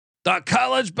The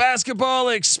college basketball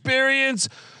experience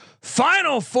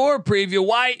Final Four preview.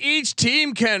 Why each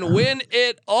team can win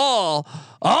it all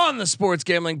on the Sports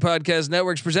Gambling Podcast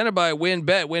Networks, presented by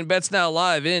WynnBET. WynnBET's now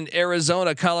live in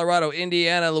Arizona, Colorado,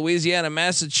 Indiana, Louisiana,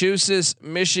 Massachusetts,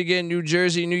 Michigan, New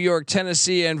Jersey, New York,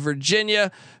 Tennessee, and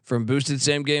Virginia. From boosted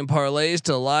same game parlays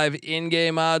to live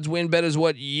in-game odds, WynnBET is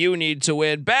what you need to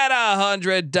win. Bet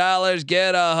 $100,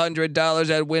 get $100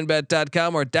 at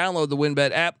WynnBET.com or download the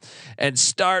WynnBET app and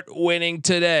start winning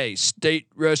today. State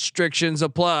restrictions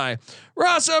apply. We're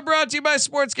also brought to you by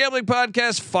Sports Gambling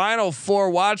Podcast Final Four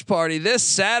Watch Party this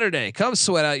Saturday. Come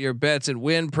sweat out your bets and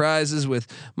win prizes with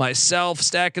myself,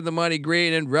 Stacking the Money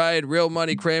Green, and Ryan Real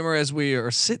Money Kramer as we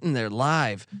are sitting there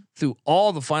live through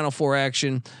all the Final Four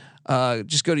action.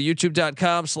 Just go to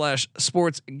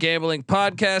youtube.com/sports gambling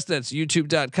podcast. That's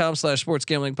youtube.com/sports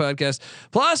gambling podcast.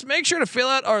 Plus, make sure to fill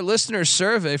out our listener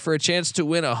survey for a chance to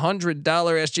win $100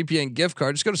 SGPN gift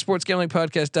card. Just go to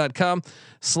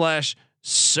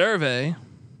sportsgamblingpodcast.com/survey.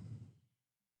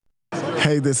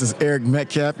 Hey, this is Eric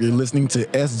Metcalf. You're listening to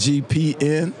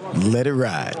SGPN. Let it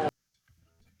ride.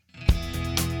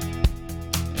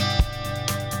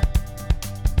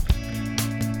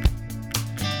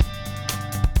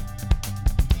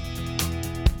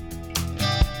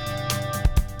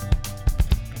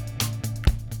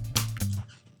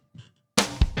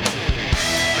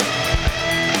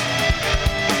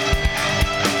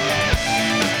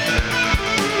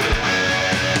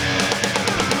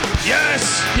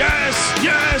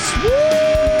 Yes. Woo!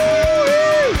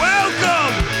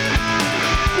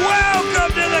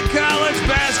 Welcome to the college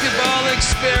basketball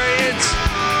experience.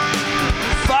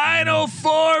 Final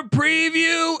Four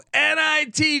preview,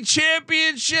 NIT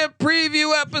championship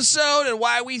preview episode, and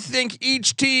why we think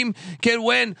each team can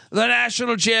win the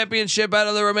national championship out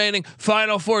of the remaining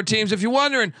Final Four teams. If you're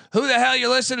wondering who the hell you're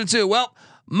listening to, well,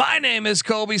 my name is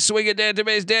Colby Swinging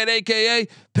Database Dan, aka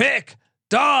Pick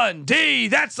Dundee.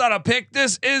 That's not a pick.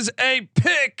 This is a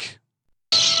pick.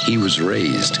 He was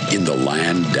raised in the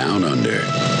land down under,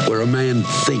 where a man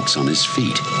thinks on his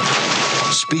feet,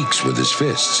 speaks with his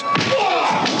fists,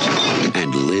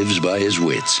 and lives by his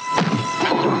wits.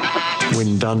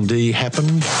 When Dundee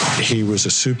happened, he was a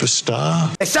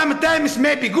superstar. Sometimes it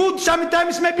may be good,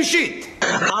 sometimes it may be shit.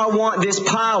 I want this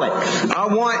pilot.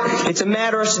 It's a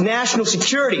matter of national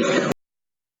security.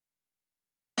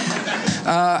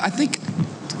 I think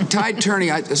tide turning.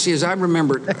 As I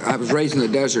remember, I was raised in the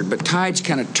desert, but tides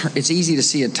kind of it's easy to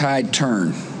see a tide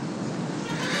turn.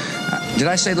 Did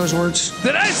I say those words?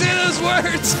 Did I say those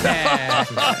words?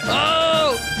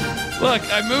 Oh, look,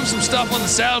 I moved some stuff on the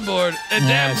soundboard, and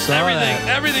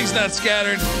everything's not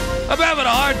scattered. I'm having a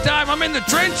hard time. I'm in the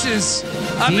trenches.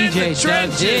 I'm in the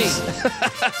trenches.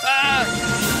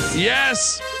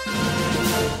 Yes.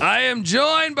 I am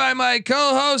joined by my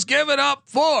co-host. Give it up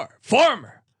for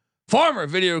former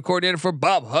video coordinator for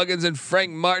Bob Huggins and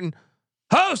Frank Martin,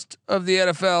 host of the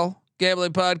NFL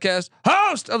Gambling Podcast,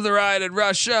 host of the Ryan and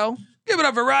Rush Show. Give it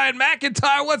up for Ryan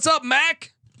McIntyre. What's up,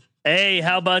 Mac? Hey,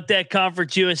 how about that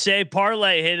Conference USA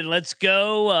parlay hit? And let's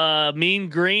go Mean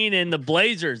Green and the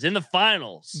Blazers in the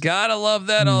finals. Gotta love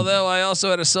that. Although I also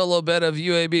had a solo bet of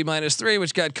UAB -3,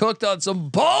 which got cooked on some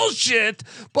bullshit.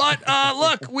 But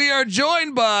look, we are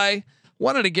joined by,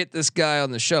 wanted to get this guy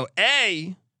on the show.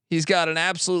 He's got an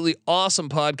absolutely awesome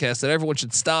podcast that everyone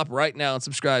should stop right now and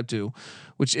subscribe to,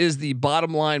 which is the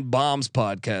Bottom Line Bombs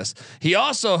podcast. He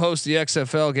also hosts the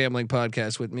XFL Gambling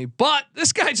Podcast with me, but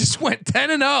this guy just went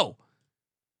 10-0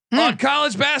 on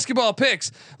college basketball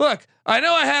picks. Look, I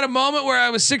know I had a moment where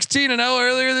I was 16-0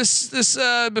 earlier this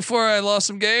before I lost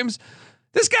some games.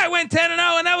 This guy went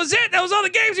 10-0 and that was it. That was all the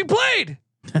games he played.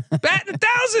 Batting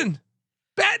 1,000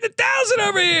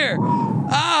 over here.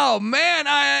 Oh man,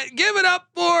 I give it up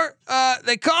for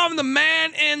they call him the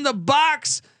man in the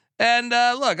box. And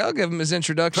look, I'll give him his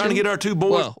introduction. Trying to get our two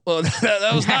boys. Well,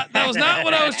 that was not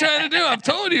what I was trying to do. I've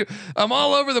told you, I'm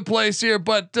all over the place here.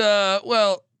 But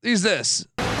he's this.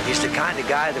 He's the kind of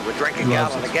guy that would drink a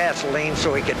gallon of gasoline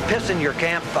so he could piss in your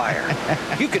campfire.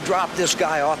 You could drop this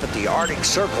guy off at the Arctic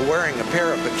Circle wearing a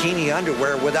pair of bikini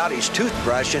underwear without his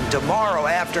toothbrush, and tomorrow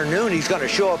afternoon he's going to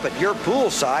show up at your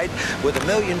poolside with $1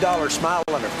 million smile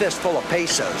and a fistful of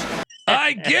pesos.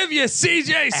 I give you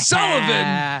CJ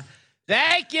Sullivan.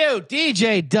 Thank you,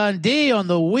 DJ Dundee on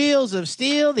the wheels of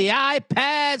steel, the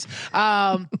iPads.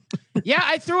 Yeah,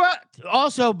 I threw out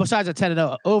also besides a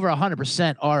 10-0 over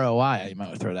 100% ROI. You might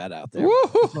want to throw that out there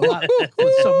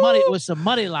with some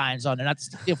money lines on there. Not to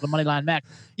steal from the money line Mac.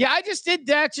 Yeah, I just did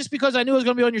that just because I knew I was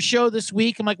going to be on your show this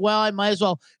week. I'm like, well, I might as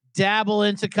well dabble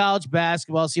into college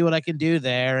basketball, see what I can do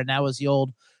there. And that was the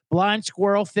old blind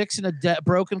squirrel fixing a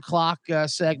broken clock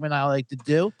segment I like to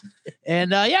do.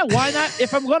 And why not?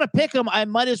 If I'm going to pick them, I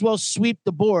might as well sweep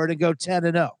the board and go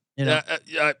 10-0. You know,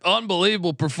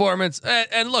 unbelievable performance.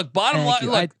 And look, bottom line,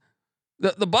 look,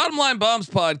 the Bottom Line Bombs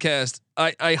podcast,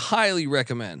 I highly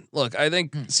recommend. Look, I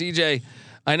think CJ,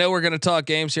 I know we're going to talk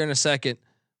games here in a second,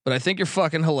 but I think you're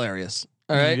fucking hilarious.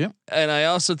 All right. Yeah. And I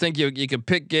also think you can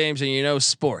pick games and you know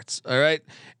sports. All right.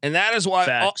 And that is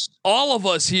why all of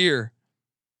us here,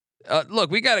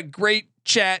 look, we got a great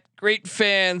chat, great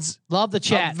fans. Love the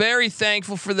chat. I'm very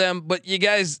thankful for them. But you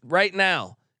guys right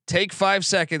now, take 5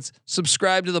 seconds,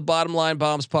 subscribe to the Bottom Line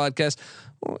Bombs podcast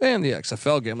and the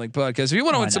XFL Gambling podcast. If you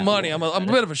want to win some money, I'm a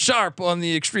bit of a sharp on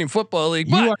the Extreme Football League.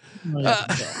 But,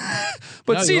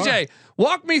 but CJ,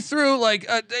 walk me through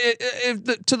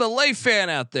to the lay fan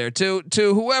out there, to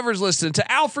whoever's listening, to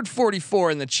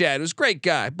Alfred44 in the chat, who's a great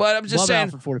guy. But I'm just saying,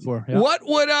 Alfred44. Yeah. What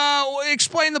would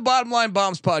explain the Bottom Line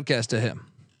Bombs podcast to him?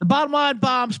 The Bottom Line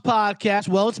Bombs podcast.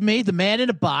 Well, it's me, the man in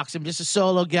the box. I'm just a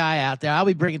solo guy out there. I'll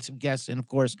be bringing some guests in, of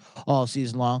course, all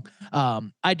season long.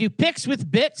 I do picks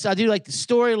with bits. I do like the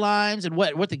storylines and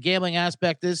what the gambling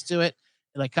aspect is to it.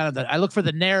 Like I look for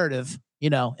the narrative,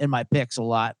 in my picks a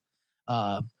lot.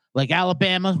 Like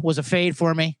Alabama was a fade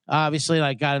for me. Obviously,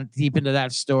 I got deep into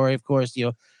that story. Of course,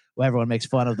 everyone makes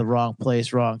fun of the wrong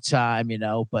place, wrong time,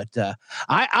 But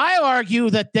I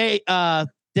argue that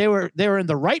they were in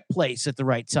the right place at the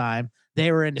right time.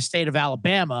 They were in the state of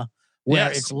Alabama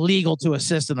where it's legal to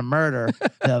assist in a murder.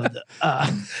 The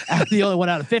only one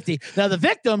out of 50. Now the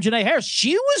victim, Janae Harris,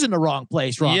 she was in the wrong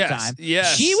place, wrong time.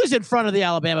 Yes. She was in front of the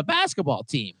Alabama basketball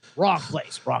team. Wrong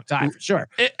place, wrong time for sure.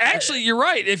 Actually, you're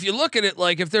right. If you look at it,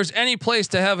 like if there's any place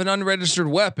to have an unregistered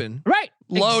weapon,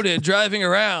 loaded, driving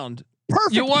around,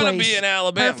 perfect. You want to be in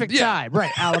Alabama. Perfect time.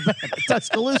 Right. Alabama.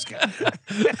 Tuscaloosa.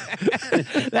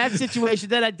 That situation.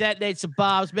 Then I detonate some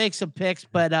bombs, make some picks,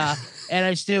 but and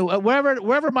I still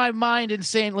wherever my mind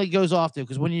insanely goes off to,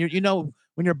 because when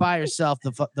when you're by yourself,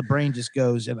 the brain just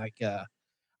goes and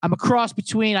I'm a cross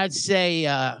between, I'd say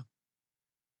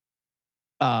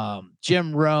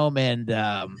Jim Rome and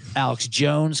Alex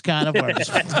Jones kind of, where I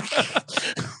just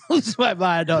lose my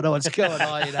mind. I don't know what's going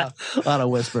on, a lot of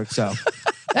whispering. So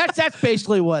that's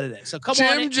basically what it is. So come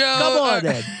on in.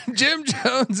 Jim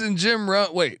Jones and Jim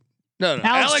Rome. Wait, no.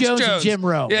 Alex Jones and Jim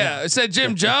Rome. Yeah, I said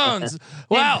Jim Jones.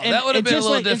 Wow, that would have been a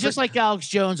little different. And just like Alex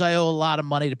Jones, I owe a lot of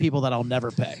money to people that I'll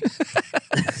never pay.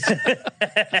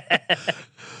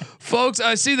 Folks,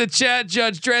 I see the chat.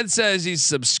 Judge Dredd says he's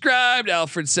subscribed.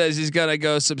 Alfred says he's gonna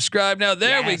go subscribe. Now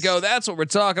there we go. That's what we're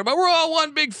talking about. We're all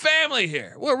one big family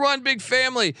here. We're one big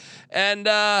family, and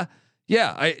you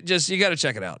got to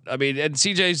check it out. I mean, and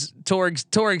CJ's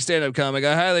touring stand-up comic.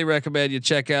 I highly recommend you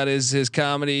check out his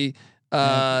comedy. So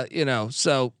I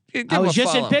was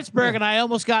just in Pittsburgh and I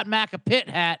almost got Mac a Pitt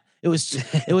hat. It was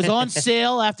on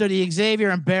sale after the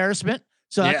Xavier embarrassment.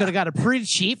 So I could have got it pretty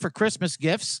cheap for Christmas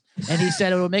gifts. And he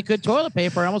said it would make good toilet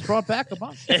paper. I almost brought back a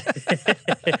bunch.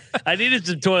 I needed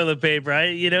some toilet paper.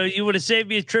 You would have saved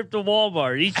me a trip to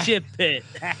Walmart. Eat shit, Pitt.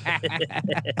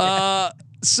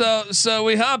 So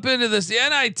we hop into this, the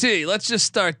NIT. Let's just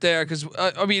start there because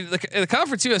the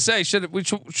Conference USA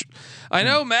I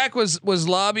know Mac was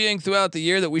lobbying throughout the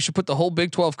year that we should put the whole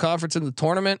Big 12 conference in the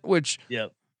tournament, which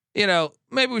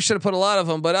maybe we should have put a lot of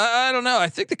them, but I don't know. I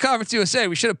think the Conference USA,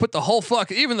 we should have put the whole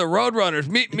even the Roadrunners,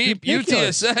 meet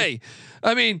UTSA.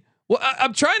 I mean,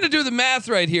 I'm trying to do the math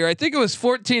right here. I think it was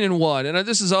 14-1, and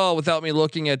this is all without me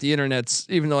looking at the internets,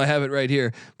 even though I have it right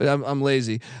here. But I'm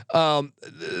lazy.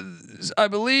 I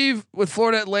believe with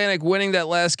Florida Atlantic winning that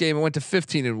last game, it went to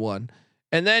 15-1,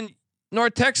 and then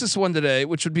North Texas won today,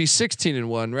 which would be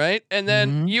 16-1, right? And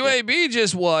then UAB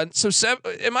just won. So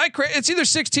am I crazy? It's either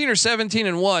 16 or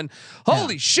 17-1.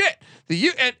 Holy shit!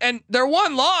 And their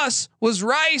one loss was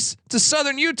Rice to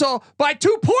Southern Utah by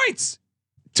 2 points.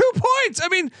 2 points. I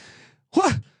mean.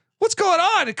 What's going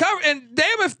on? And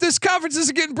damn if this conference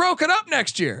isn't getting broken up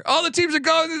next year. All the teams are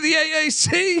going to the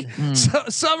AAC. So,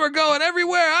 some are going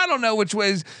everywhere. I don't know which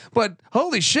ways, but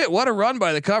holy shit, what a run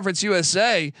by the Conference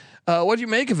USA. What do you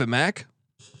make of it, Mac?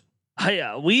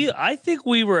 I think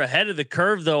we were ahead of the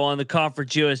curve though on the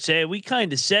Conference USA. We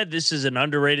kind of said this is an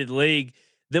underrated league.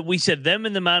 That we said them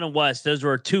in the Mountain West. Those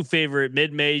were our two favorite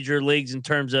mid-major leagues in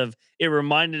terms of it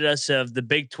reminded us of the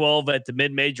Big 12 at the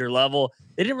mid-major level.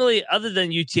 They didn't really, other than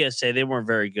UTSA, they weren't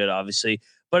very good, obviously.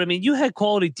 But I mean, you had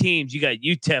quality teams. You got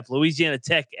UTEP, Louisiana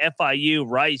Tech, FIU,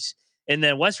 Rice, and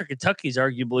then Western Kentucky is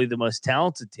arguably the most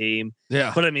talented team.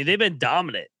 Yeah. But I mean, they've been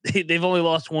dominant. They've only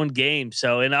lost one game.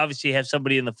 So, and obviously have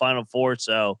somebody in the Final Four.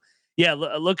 So, yeah,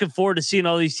 looking forward to seeing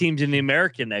all these teams in the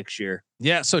American next year.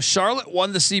 Yeah. So Charlotte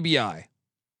won the CBI.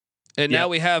 And now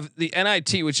we have the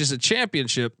NIT, which is a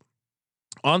championship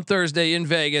on Thursday in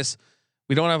Vegas.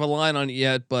 We don't have a line on it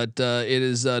yet, but it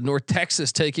is North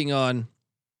Texas taking on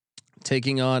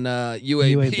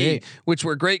UAB, which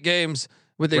were great games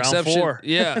with the Round exception. 4.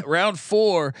 Yeah, round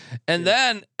 4. And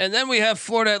then we have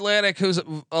Florida Atlantic, who's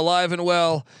alive and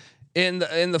well in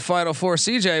the Final Four.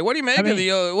 CJ, what do you make of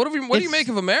the what do you make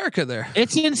of America there?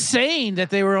 It's insane that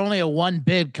they were only a one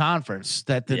bid conference,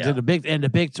 that the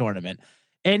big tournament.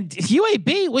 And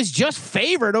UAB was just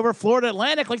favored over Florida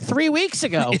Atlantic like 3 weeks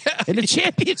ago in the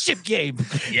championship game.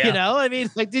 Yeah. You know, I mean,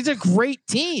 like these are great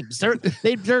teams.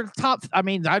 They're top. I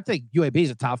mean, I think UAB is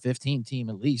a top 15 team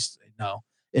at least,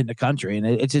 in the country. And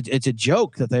it's a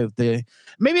joke that they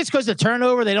maybe it's because the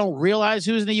turnover, they don't realize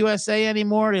who's in the USA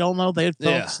anymore. They don't know. They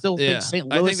still think St.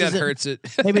 Louis. I think that hurts it.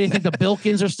 Maybe they think the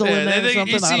Bilkins are still in there. They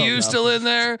think or something. ECU's still in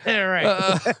there. Yeah,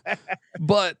 right.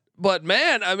 But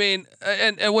man, I mean,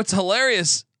 and what's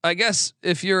hilarious, I guess,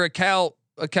 if you're a Cal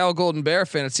Golden Bear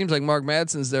fan, it seems like Mark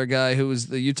Madsen's their guy who was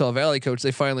the Utah Valley coach.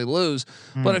 They finally lose.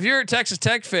 But if you're a Texas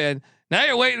Tech fan, now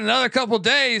you're waiting another couple of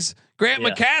days. Grant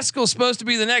McCaskill's supposed to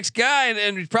be the next guy,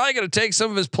 and he's probably going to take some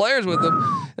of his players with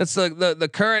him. That's the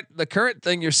current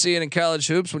thing you're seeing in college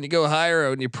hoops. When you go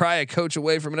higher and you pry a coach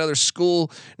away from another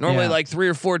school, normally like 3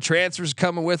 or 4 transfers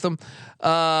coming with them.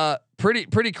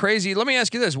 Pretty crazy. Let me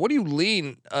ask you this: what do you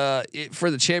lean for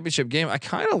the championship game? I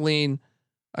kind of lean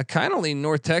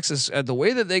North Texas at the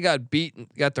way that they got beaten,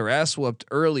 got their ass whooped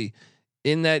early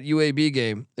in that UAB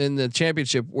game in the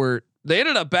championship, where they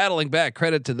ended up battling back.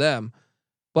 Credit to them.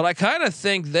 But I kind of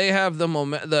think they have the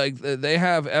moment. They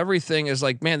have everything as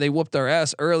like, man, they whooped our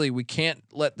ass early. We can't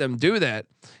let them do that.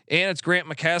 And it's Grant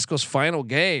McCaskill's final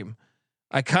game.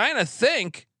 I kind of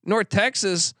think North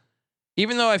Texas,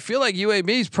 even though I feel like UAB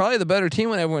is probably the better team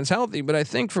when everyone's healthy, but I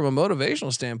think from a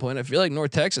motivational standpoint, I feel like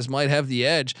North Texas might have the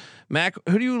edge. Mac,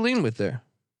 who do you lean with there?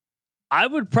 I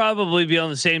would probably be on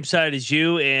the same side as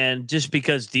you, and just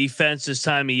because defense this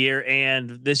time of year,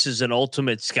 and this is an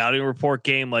ultimate scouting report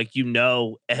game, like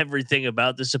everything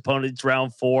about this opponent's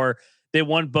round 4. They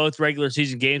won both regular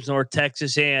season games, North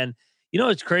Texas, and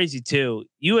it's crazy too.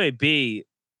 UAB,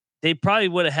 they probably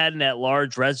would have had an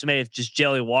at-large resume if just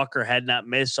Jelly Walker had not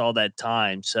missed all that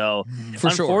time. So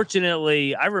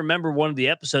unfortunately, I remember one of the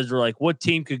episodes were like, what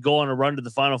team could go on a run to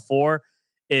the Final Four?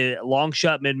 Long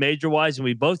shot mid-major wise, and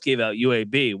we both gave out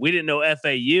UAB. We didn't know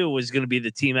FAU was going to be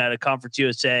the team out of Conference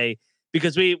USA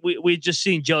because we just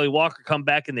seen Jelly Walker come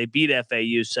back and they beat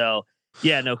FAU. So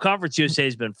Conference USA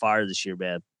has been fire this year,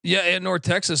 man. Yeah, and North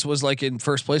Texas was like in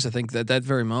first place, I think, that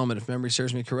very moment, if memory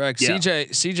serves me correct. Yeah.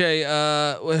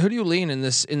 CJ, who do you lean in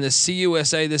this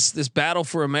CUSA, this battle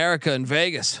for America in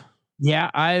Vegas?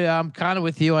 Yeah, I'm kind of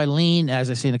with you. I lean,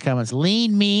 as I see in the comments,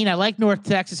 mean. I like North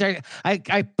Texas.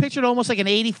 I pictured almost like an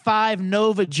 85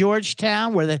 Nova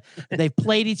Georgetown where they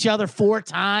played each other 4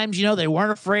 times. They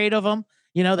weren't afraid of them.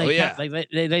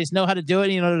 They just know how to do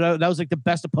it. That was like the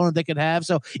best opponent they could have.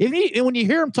 So when you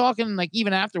hear them talking, like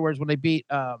even afterwards when they beat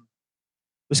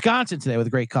Wisconsin today with a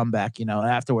great comeback,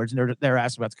 afterwards, and they're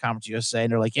asked about the Conference USA,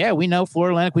 and they're like, yeah, we know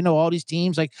Florida Atlantic, we know all these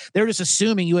teams. Like they're just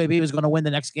assuming UAB was going to win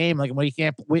the next game. Like we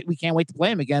can't wait to play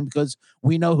them again because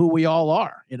we know who we all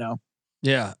are.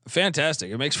 Yeah, fantastic.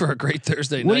 It makes for a great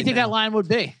Thursday night. What do you think that line would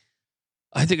be?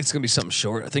 I think it's going to be something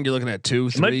short. I think you're looking at 2,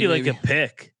 3. It might be maybe. like a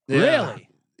pick. Yeah. Really?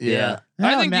 Yeah.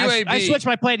 I think UAB. I switched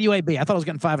my play to UAB. I thought I was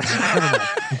getting 5. I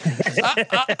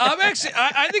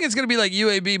think it's going to be like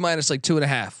UAB minus like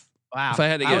 2.5. Wow. If I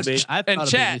had to guess. And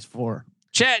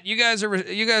chat, you guys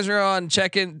are on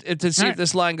check-in to see if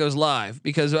this line goes live,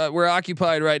 because we're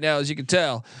occupied right now, as you can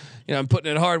tell. I'm putting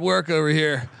in hard work over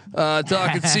here,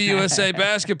 talking CUSA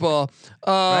basketball.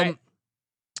 Right.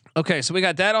 Okay, so we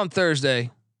got that on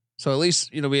Thursday. So at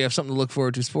least, we have something to look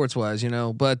forward to sports-wise,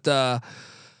 but I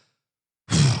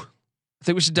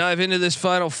think we should dive into this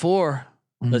Final Four.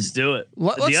 Let's do it.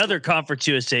 The other Conference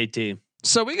USA team.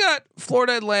 So we got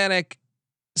Florida Atlantic,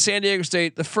 San Diego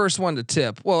State, the first one to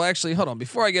tip. Well, actually, hold on.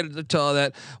 Before I get into all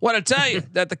that, want to tell you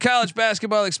that the college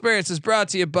basketball experience is brought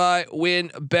to you by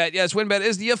WynnBET. Yes, WynnBET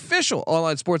is the official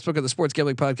online sportsbook of the Sports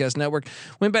Gambling Podcast Network.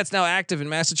 WynnBET's now active in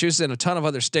Massachusetts and a ton of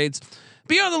other states.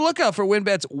 Be on the lookout for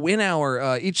WynnBET's Win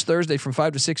Hour each Thursday from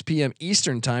 5 to 6 p.m.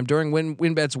 Eastern Time. During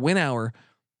WynnBET's Win Hour,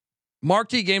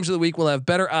 marquee games of the week will have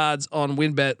better odds on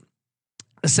WynnBET,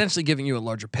 essentially giving you a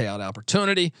larger payout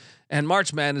opportunity. And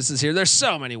March Madness is here. There's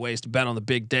so many ways to bet on the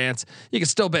big dance. You can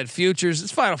still bet futures.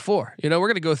 It's Final Four. We're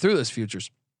going to go through those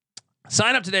futures.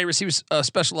 Sign up today, receive a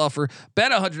special offer.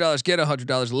 Bet $100, get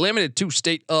 $100, limited to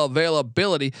state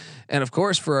availability. And of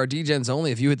course, for our DGens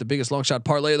only, if you hit the biggest long shot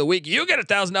parlay of the week, you get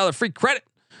 $1,000 free credit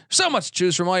So much to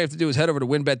choose from. All you have to do is head over to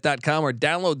winbet.com or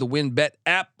download the WinBet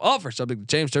app. Offer subject to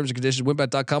change, terms and conditions.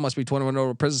 WinBet.com must be 21 or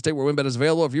older, present state where WinBet is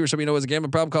available. If you or somebody know has a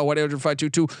gambling problem, call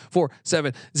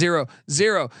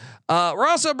 1-800-522-4700. We're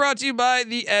also brought to you by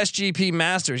the SGP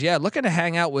Masters. Yeah, looking to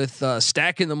hang out with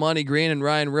Stacking the Money Green and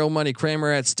Ryan Real Money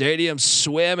Kramer at Stadium,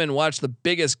 swim and watch the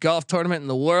biggest golf tournament in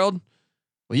the world.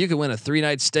 Well, you can win a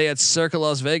 3-night stay at Circa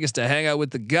Las Vegas to hang out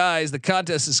with the guys. The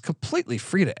contest is completely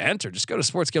free to enter. Just go to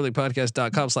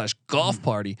sportsgamblingpodcast.com/golf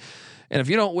party. And if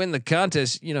you don't win the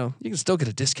contest, you can still get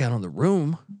a discount on the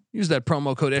room. Use that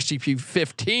promo code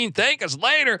SGP15. Thank us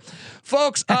later,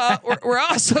 folks. We're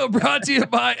also brought to you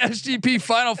by SGP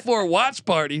Final Four Watch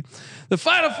Party. The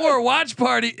Final Four Watch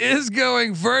Party is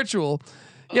going virtual.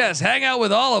 Yes, hang out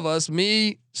with all of us.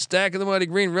 Me, Stacking the Money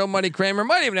Green, Real Money Kramer.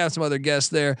 Might even have some other guests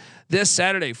there this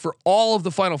Saturday for all of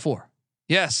the Final Four.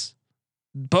 Yes,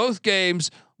 both games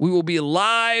we will be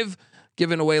live,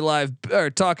 giving away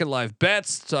talking live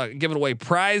bets, giving away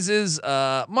prizes,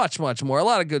 much more. A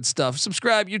lot of good stuff.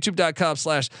 Subscribe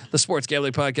YouTube.com/the Sports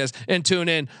Gambling Podcast and tune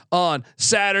in on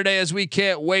Saturday as we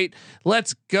can't wait.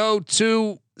 Let's go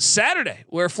to Saturday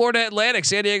where Florida Atlantic,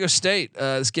 San Diego State.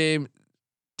 This game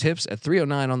tips at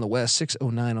 3:09 on the West,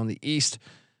 6:09 on the East.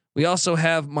 We also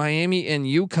have Miami and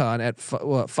UConn at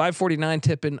 5:49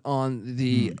 tipping on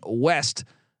the West,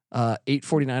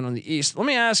 8:49 on the East. Let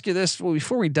me ask you this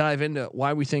before we dive into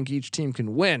why we think each team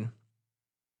can win.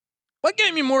 What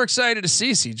game are you more excited to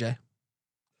see, CJ?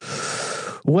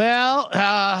 Well,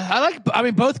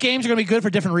 both games are going to be good for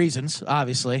different reasons.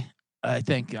 Obviously, I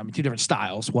think two different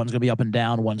styles. One's going to be up and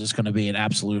down. One's just going to be an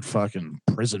absolute fucking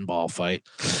prison ball fight.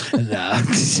 And,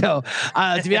 to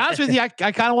be honest with you, I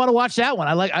kind of want to watch that one.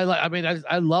 I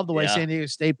love the way San Diego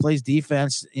State plays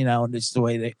defense. And it's the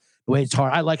way it's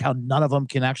hard. I like how none of them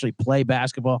can actually play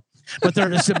basketball, but they're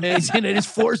just amazing. They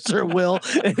just force their will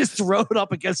and just throw it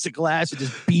up against the glass and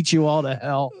just beat you all to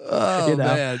hell. Oh,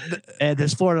 man. And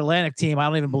this Florida Atlantic team, I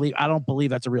don't believe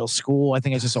that's a real school. I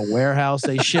think it's just a warehouse.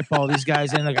 They ship all these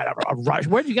guys in. They got a rush.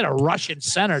 Where do you get a Russian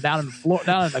center down in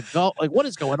the Gulf? Like, what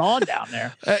is going on down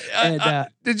there?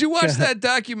 Did you watch that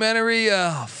documentary?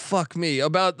 Fuck me,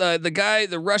 about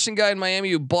the Russian guy in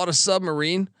Miami who bought a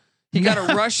submarine. He got a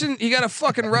Russian. He got a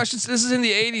fucking Russian. This is in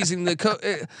the 80s. In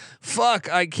the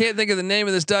fuck, I can't think of the name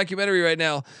of this documentary right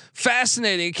now.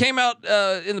 Fascinating. It came out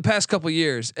in the past couple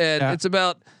years, and it's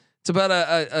about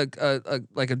a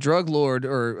like a drug lord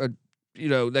or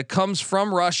that comes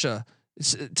from Russia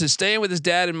to stay in with his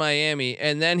dad in Miami,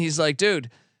 and then he's like, dude,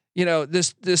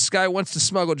 this guy wants to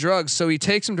smuggle drugs, so he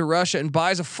takes him to Russia and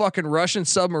buys a fucking Russian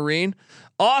submarine.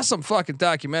 Awesome fucking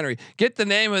documentary. Get the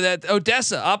name of that.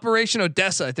 Operation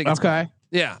Odessa, I think it's called.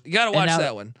 Yeah, you got to watch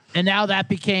that one. And now that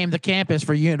became the campus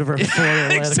for Florida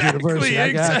Atlantic University.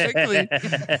 Exactly.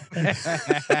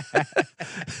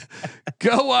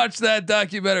 Go watch that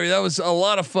documentary. That was a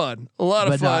lot of fun. I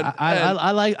love that.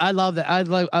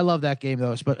 I love that game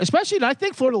though, but especially I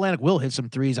think Florida Atlantic will hit some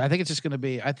threes. I think it's going to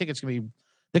be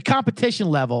the competition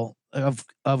level of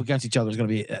against each other is going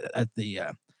to be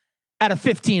at a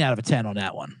 15 out of a 10 on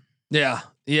that one. Yeah.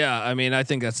 I mean, I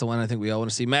think that's the one I think we all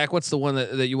want to see. Mac, what's the one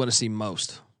that you want to see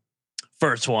most?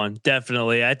 First one,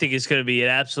 definitely. I think it's going to be an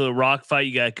absolute rock fight.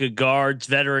 You got good guards,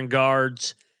 veteran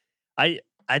guards. I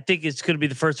think it's going to be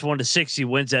the first 1-60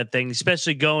 wins that thing,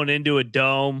 especially going into a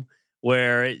dome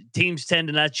where teams tend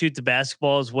to not shoot the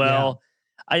basketball as well. Yeah.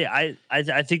 I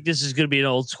think this is going to be an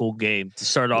old school game to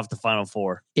start off the Final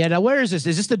Four. Yeah. Now, where is this?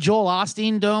 Is this the Joel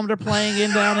Osteen Dome they're playing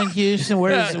in down in Houston?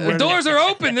 The doors are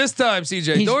open this time,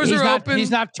 CJ. Doors are open.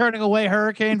 He's not turning away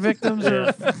hurricane victims.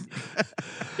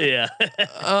 Yeah.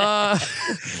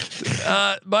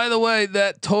 By the way,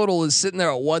 that total is sitting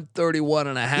there at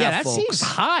 131.5. Yeah, that seems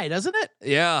high, doesn't it?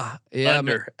 Yeah.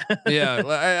 Under.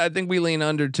 I think we lean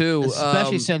under too,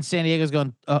 especially since San Diego's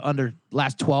gone under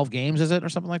last 12 games, is it, or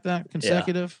something like that,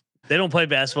 consecutive? Yeah. They don't play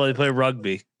basketball; they play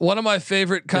rugby. One of my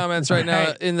favorite comments right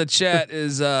now in the chat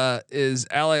is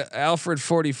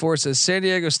Alfred44 says San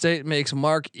Diego State makes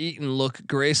Mark Eaton look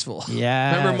graceful.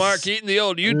 Yeah, remember Mark Eaton, the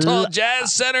old Utah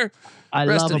Jazz center? I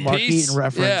love a Mark Eaton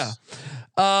reference.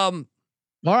 Yeah.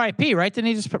 R.I.P. Right? Didn't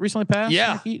he just recently pass?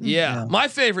 Yeah. My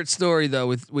favorite story though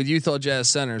with Utah Jazz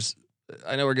centers.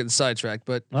 I know we're getting sidetracked,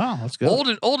 but that's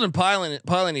good. Olden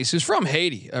Polynice, who's from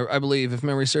Haiti, I believe, if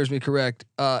memory serves me correct.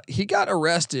 He got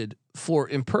arrested for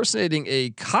impersonating a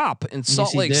cop in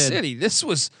Salt Lake City.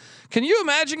 Can you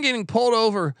imagine getting pulled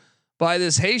over by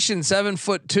this Haitian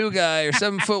 7'2" guy or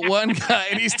 7'1" guy,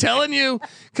 and he's telling you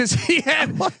because he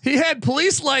had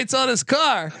police lights on his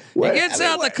car. He gets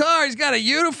out the car, he's got a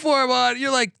uniform on.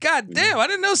 You're like, God damn, I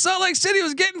didn't know Salt Lake City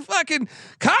was getting fucking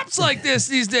cops like this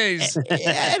these days.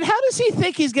 And how does he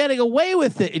think he's getting away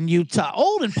with it in Utah?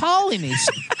 Old and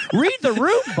Polynesian. Read the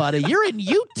room, buddy. You're in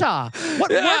Utah.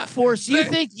 What workforce do you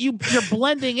think you're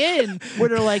blending in? Where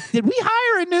they're like, did we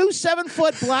hire a new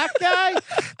 7-foot black guy?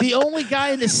 The only guy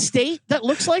in the state that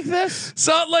looks like this?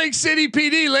 Salt Lake City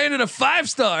PD landed a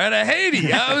 5-star out of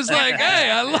Haiti. I was like, hey,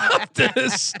 I love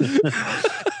this.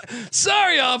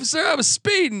 Sorry, officer, I was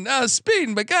speeding,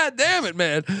 but God damn it,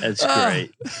 man. That's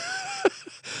great.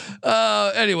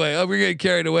 Anyway, we're getting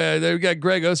carried away. We got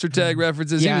Greg Ostertag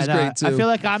references. Yeah, he was great too. I feel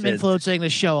like I'm influencing the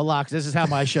show a lot. 'Cause this is how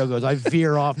my show goes. I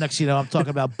veer off. Next, you know, I'm talking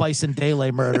about Bison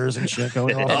Dele murders and shit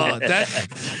going on.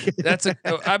 That's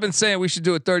I've been saying we should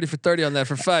do a 30 for 30 on that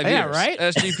for 5 years. Yeah, right.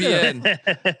 SGPN.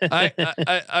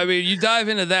 I mean, you dive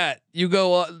into that. You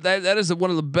go. That is one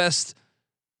of the best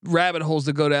rabbit holes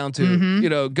to go down to. Mm-hmm. You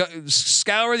know,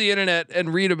 scour the internet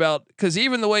and read about, because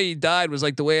even the way he died was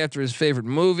like the way after his favorite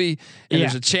movie, and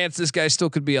there's a chance this guy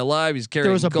still could be alive. He's carrying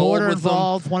there was a gold border with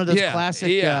involved. him. One of those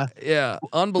classic.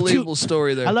 Unbelievable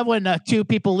story there. I love when 2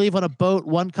 people leave on a boat,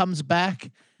 one comes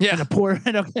back. Yeah, and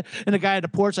the guy at the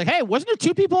port's like, "Hey, wasn't there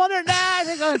 2 people on there?" Nah, I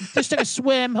think I just took a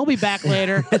swim. He'll be back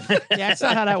later. Yeah, that's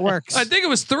not how that works. I think it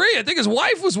was 3. I think his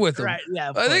wife was with him. Right? Yeah.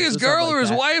 I think his girl or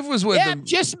his wife was with him.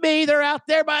 Just me. They're out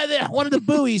there by one of the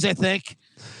buoys, I think.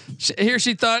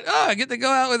 She thought, oh, I get to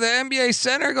go out with the NBA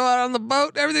center, go out on the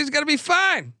boat. Everything's gonna be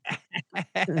fine.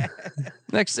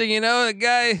 Next thing you know, the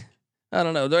guy, I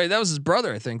don't know. That was his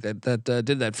brother, I think, that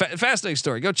did that. Fascinating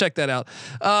story. Go check that out.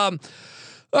 All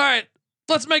right.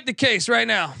 Let's make the case right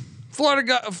now. Florida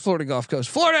Gulf Coast,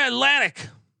 Florida Atlantic.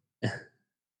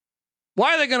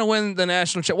 Why are they going to win the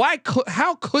national championship?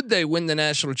 How could they win the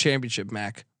national championship,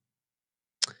 Mac?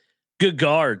 Good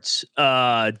guards.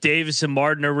 Davis and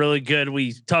Martin are really good.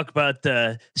 We talk about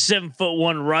the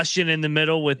 7'1" Russian in the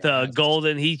middle with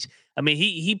Golden. He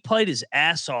played his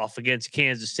ass off against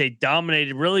Kansas State,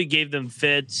 dominated, really gave them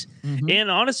fits. Mm-hmm. And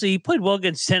honestly, he played well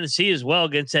against Tennessee as well,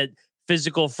 against that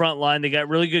physical front line. They got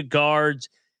really good guards.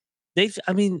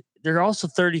 They're also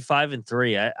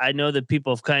 35-3. I know that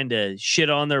people have kind of shit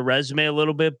on their resume a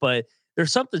little bit, but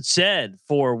there's something said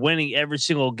for winning every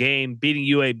single game, beating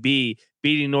UAB,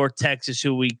 beating North Texas,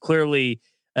 who we clearly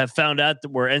have found out that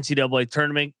were NCAA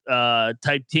tournament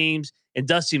type teams. And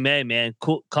Dusty May, man,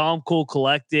 calm, cool,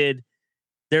 collected.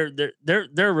 They're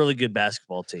a really good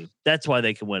basketball team. That's why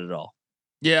they can win it all.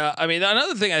 Yeah, I mean,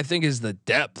 another thing I think is the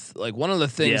depth. Like, one of the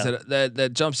things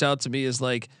that jumps out to me is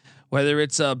like, whether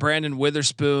it's Brandon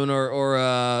Witherspoon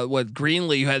or what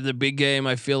Greenlee, who had the big game.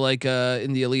 I feel like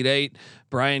in the Elite Eight,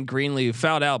 Brian Greenlee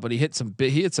fouled out, but he hit some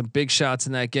big shots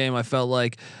in that game. I felt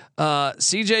like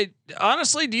CJ.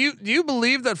 Honestly, do you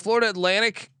believe that Florida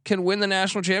Atlantic can win the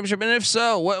national championship? And if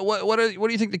so, what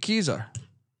do you think the keys are?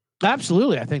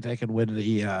 Absolutely, I think they can win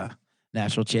the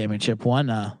national championship. They're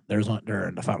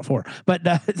in the Final Four, but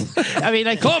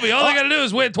Colby, all they got to do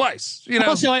is win twice. You know.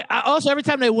 Also, every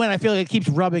time they win, I feel like it keeps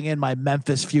rubbing in my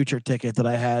Memphis future ticket that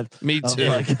I had. Me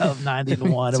too. Of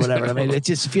 90-1 or whatever. I mean, it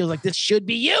just feels like this should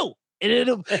be you. And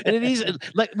it is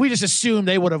like we just assumed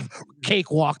they would have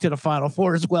cakewalked to the Final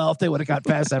Four as well if they would have got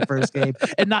past that first game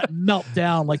and not melt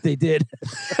down like they did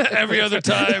every other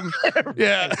time.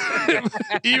 Yeah,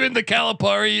 even the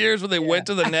Calipari years when they went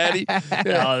to the Natty.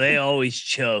 Yeah. Oh, they always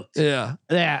choked. Yeah,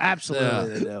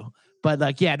 absolutely they do. But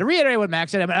to reiterate what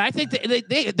Max said, I think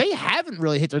they haven't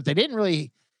really hit. They didn't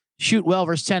really shoot well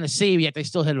versus Tennessee, yet they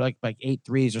still hit like 8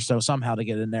 threes or so somehow to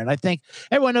get in there. And I think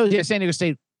everyone knows San Diego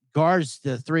State guards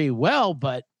the 3 well,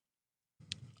 but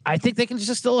I think they can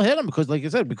just still hit them because, like I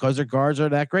said, because their guards are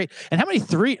that great. And how many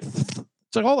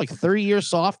it's like all like 30-year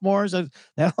sophomores. I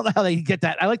don't know how they get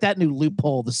that. I like that new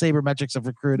loophole, the sabermetrics of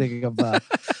recruiting of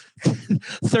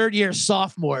 3rd-year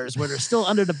sophomores where they're still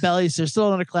under the bellies, they're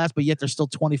still underclass, but yet they're still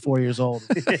 24 years old.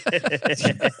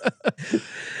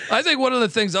 I think one of the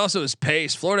things also is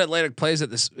pace. Florida Atlantic plays at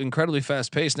this incredibly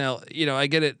fast pace. Now, I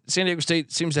get it. San Diego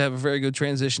State seems to have a very good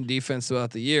transition defense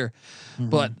throughout the year,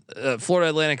 but Florida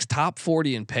Atlantic's top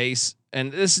 40 in pace,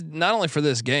 and this is not only for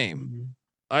this game.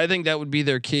 I think that would be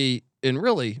their key. And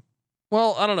really,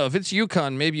 well, I don't know if it's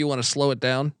UConn, maybe you want to slow it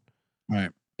down.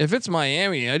 Right. If it's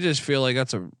Miami, I just feel like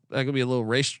that could be a little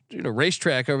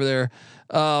racetrack over there.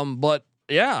 But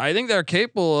Yeah, I think they're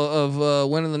capable of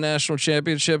winning the national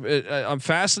championship. I'm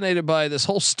fascinated by this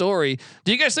whole story.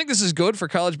 Do you guys think this is good for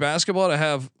college basketball to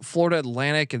have Florida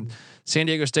Atlantic and San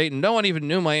Diego State? And no one even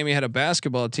knew Miami had a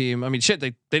basketball team. I mean, shit,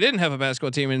 they didn't have a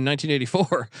basketball team in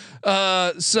 1984.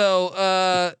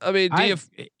 I mean,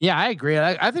 I agree.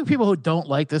 I think people who don't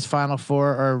like this Final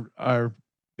Four are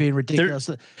being ridiculous,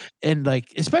 and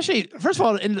like, especially first of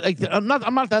all, in like, I'm not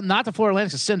the Florida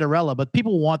Atlantic's a Cinderella, but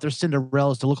people want their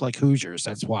Cinderellas to look like Hoosiers.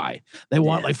 That's why they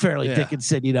want like Fairleigh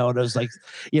Dickinson, those like,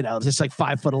 just like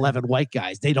 5'11" white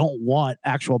guys. They don't want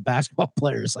actual basketball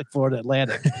players like Florida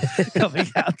Atlantic coming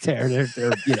out there. They're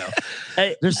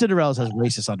their Cinderellas has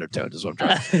racist undertones. Is what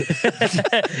I'm trying to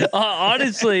say.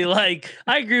 Honestly, like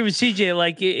I agree with CJ.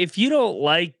 Like if you don't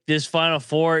like this Final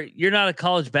Four, you're not a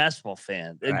college basketball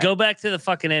fan. Right. Go back to the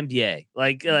fucking NBA.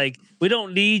 Like we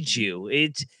don't need you.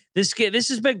 This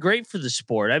has been great for the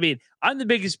sport. I mean, I'm the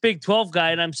biggest Big 12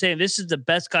 guy, and I'm saying this is the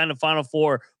best kind of Final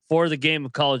Four for the game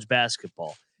of college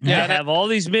basketball. Yeah, have all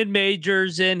these mid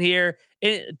majors in here.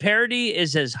 Parity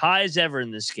is as high as ever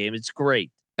in this game. It's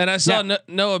great. And I saw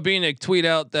Noah Beanick tweet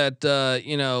out that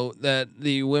that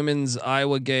the women's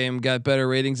Iowa game got better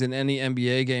ratings than any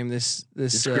NBA game. This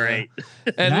great.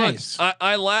 And nice. Look,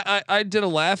 I did a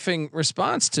laughing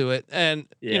response to it, and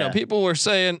people were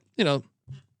saying,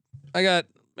 I got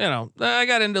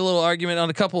into a little argument on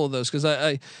a couple of those because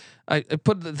I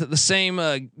put the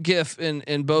same GIF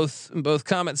in both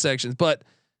comment sections, but.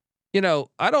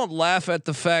 I don't laugh at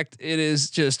the fact it is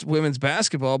just women's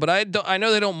basketball, but I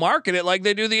know they don't market it like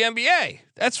they do the NBA.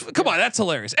 That's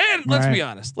hilarious. And let's be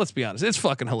honest, it's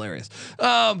fucking hilarious.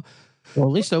 Well, at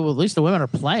least the women are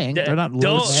playing. They're not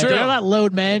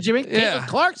load managing. Caitlin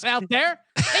Clark's out there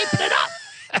taping it up.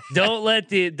 Don't let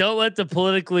the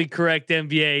politically correct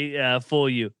NBA fool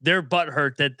you. They're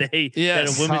butthurt that that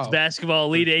a women's basketball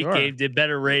Elite Eight game did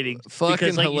better ratings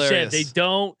because, like hilarious. you said, they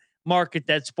don't market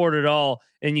that sport at all.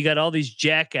 And you got all these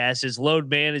jackasses, load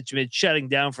management shutting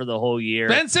down for the whole year.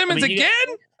 Ben Simmons again.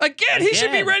 He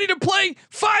should be ready to play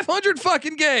 500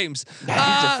 fucking games. He's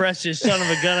the freshest son of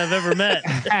a gun I've ever met.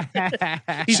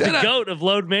 He's the goat of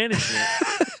load management.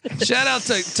 Shout out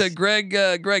to Greg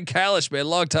Kalish, man,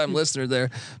 longtime listener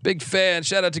there, big fan.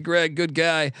 Shout out to Greg, good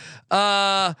guy.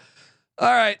 All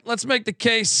right, let's make the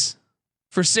case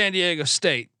for San Diego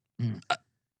State.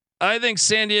 I think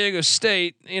San Diego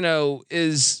State,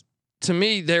 is. To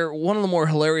me, they're one of the more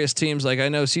hilarious teams. Like I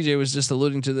know CJ was just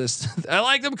alluding to this. I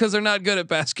like them because they're not good at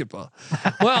basketball.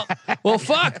 Well,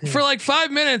 fuck. For like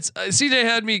 5 minutes, CJ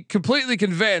had me completely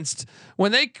convinced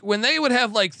when they would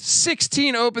have like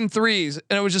 16 open threes,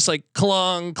 and it was just like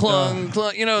clung,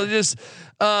 just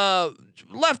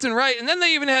left and right. And then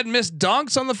they even had missed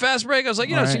dunks on the fast break. I was like,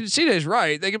 CJ's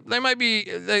right. They might be.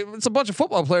 It's a bunch of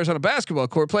football players on a basketball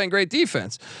court playing great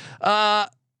defense.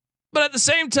 But at the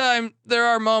same time, there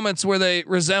are moments where they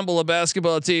resemble a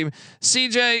basketball team.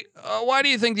 CJ, why do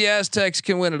you think the Aztecs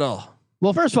can win it all?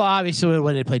 Well, first of all, obviously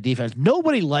when they play defense,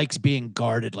 nobody likes being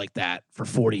guarded like that for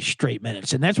 40 straight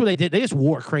minutes. And that's what they did. They just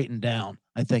wore Creighton down,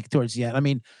 I think, towards the end. I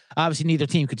mean, obviously neither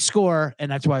team could score. And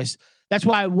that's why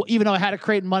even though I had a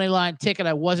Creighton money line ticket,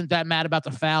 I wasn't that mad about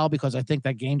the foul because I think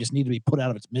that game just needed to be put out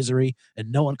of its misery and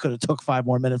no one could have took 5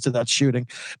 more minutes of that shooting.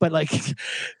 But like,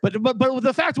 but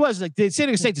the fact was like the San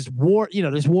Diego State just wore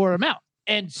them out.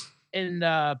 And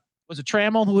was it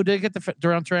Trammell who did get the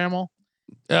Durham Trammell?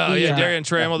 Oh Darian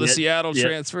Trammell, the Seattle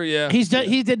transfer. Yeah,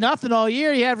 he did nothing all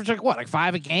year. He averaged like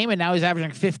 5 a game, and now he's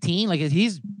averaging 15. Like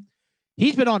he's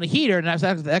been on a heater, and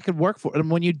that could work for him.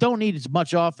 When you don't need as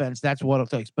much offense, that's what it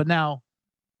takes. But now,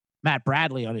 Matt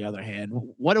Bradley, on the other hand,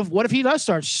 what if he does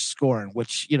start scoring?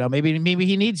 Which maybe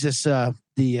he needs this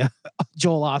the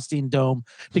Joel Osteen dome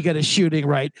to get his shooting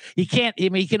right. He can't. I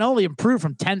mean, he can only improve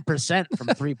from 10% from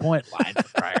 3-point line.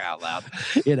 For crying out loud,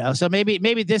 So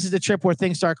maybe this is the trip where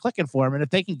things start clicking for him, and if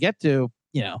they can get to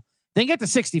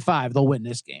 65, they'll win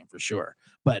this game for sure.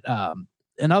 But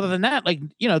and other than that,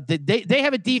 they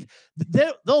have a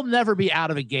they'll never be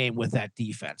out of a game with that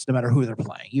defense, no matter who they're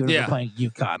playing. Even if they're playing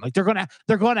UConn, like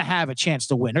they're gonna have a chance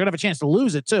to win. They're gonna have a chance to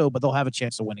lose it too, but they'll have a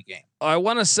chance to win a game. I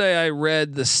want to say I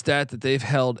read the stat that they've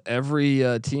held every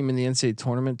team in the NCAA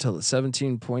tournament till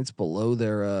 17 points below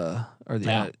their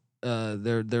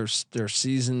their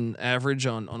season average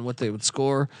on what they would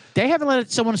score. They haven't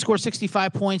let someone score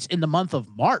 65 points in the month of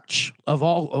March of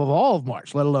all of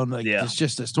March, let alone it's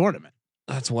just this tournament.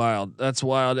 That's wild.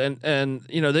 And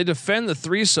they defend the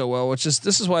 3 so well,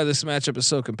 this is why this matchup is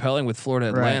so compelling with Florida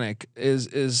Atlantic.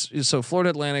 Is so Florida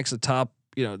Atlantic's the top,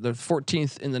 they're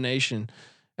 14th in the nation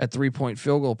at 3-point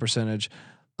field goal percentage.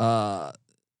 I'm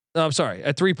sorry,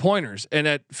 at 3-pointers, and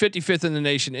at 55th in the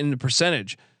nation in the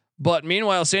percentage. But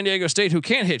meanwhile, San Diego State, who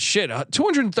can't hit shit,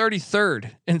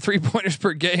 233rd in 3-pointers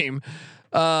per game,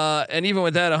 and even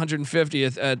with that,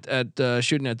 150th at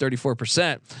shooting at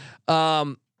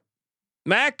 34%.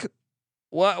 Mac,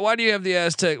 why do you have the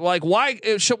Aztec? Like, why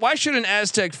should an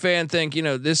Aztec fan think,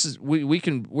 this is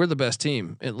we're the best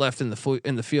team left in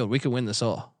the field. We can win this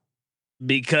all.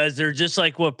 Because they're just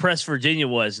like what Press Virginia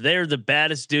was. They're the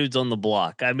baddest dudes on the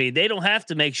block. I mean, they don't have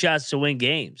to make shots to win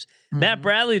games. Mm-hmm. Matt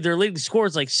Bradley, their leading scorer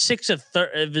is like 6 of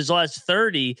his last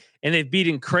 30, and they've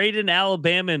beaten Creighton,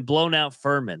 Alabama, and blown out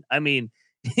Furman. I mean,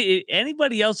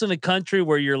 anybody else in the country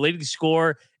where your leading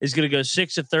scorer is going to go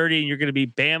 6 of 30 and you're going to be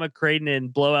Bama, Creighton,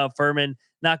 and blow out Furman,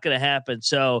 not going to happen.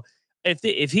 So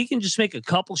if he can just make a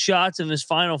couple shots in this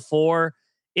Final Four.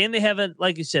 And they haven't,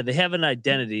 like you said, they have an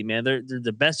identity, man. They're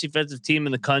the best defensive team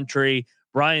in the country.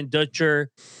 Brian Dutcher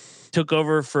took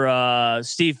over for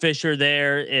Steve Fisher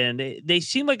there, and they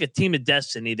seem like a team of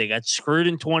destiny. They got screwed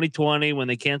in 2020 when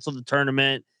they canceled the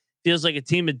tournament. Feels like a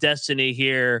team of destiny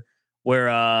here,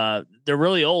 where they're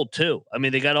really old too. I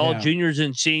mean, they got all juniors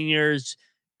and seniors,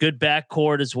 good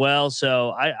backcourt as well. So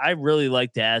I really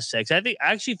like the Aztecs. I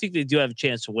actually think they do have a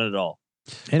chance to win it all,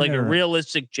 like a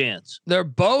realistic chance. They're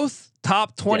both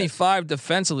top 25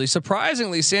 defensively.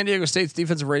 Surprisingly, San Diego State's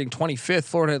defensive rating 25th.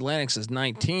 Florida Atlantic's is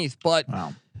 19th. But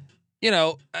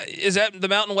is that the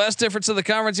Mountain West difference of the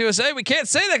Conference USA? We can't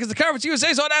say that because the Conference USA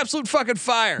is on absolute fucking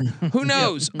fire. Who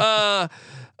knows?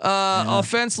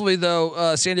 Offensively,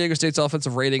 though, San Diego State's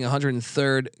offensive rating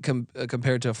 103rd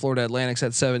compared to Florida Atlantic's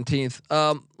at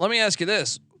 17th. Let me ask you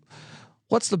this: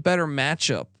 what's the better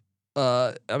matchup?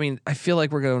 I mean, I feel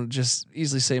like we're going to just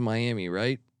easily say Miami,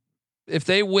 right? If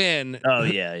they win, oh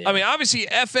yeah. I mean, obviously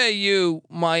FAU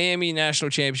Miami national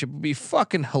championship would be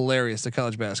fucking hilarious to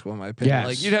college basketball, in my opinion. Yes.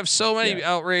 Like, you'd have so many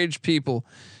outraged people.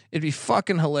 It'd be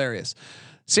fucking hilarious.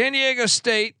 San Diego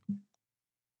State,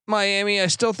 Miami. I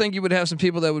still think you would have some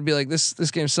people that would be like, this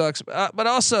game sucks. But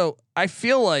also, I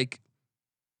feel like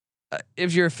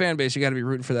if you're a fan base, you got to be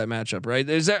rooting for that matchup, right?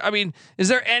 Is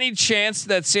there any chance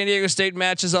that San Diego State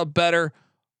matches up better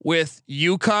with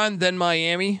UConn than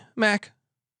Miami, Mac?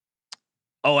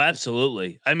 Oh,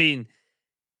 absolutely. I mean,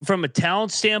 from a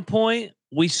talent standpoint,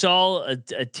 we saw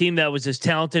a team that was as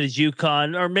talented as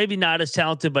UConn, or maybe not as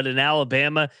talented, but in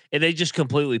Alabama, and they just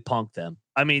completely punked them.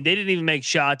 I mean, they didn't even make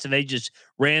shots, and they just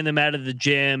ran them out of the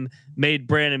gym, made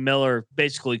Brandon Miller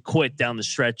basically quit down the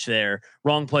stretch there.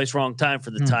 Wrong place, wrong time for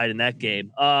the Tide in that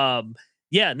game. I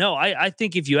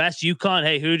think if you ask UConn,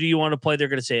 hey, who do you want to play? They're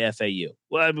going to say FAU.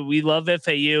 Well, I mean, we love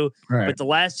FAU, but the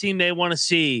last team they want to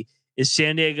see is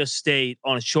San Diego State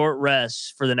on a short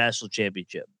rest for the national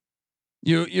championship.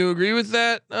 You agree with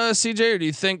that, CJ, or do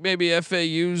you think maybe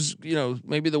FAU's,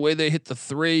 maybe the way they hit the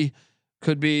three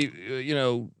could be,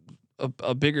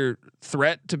 a bigger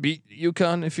threat to beat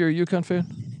UConn if you're a UConn fan?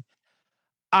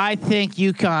 I think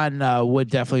UConn would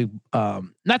definitely, not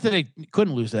that they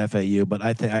couldn't lose to FAU, but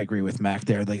I agree with Mac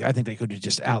there. Like, I think they could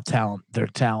just out talent their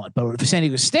talent. But if San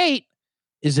Diego State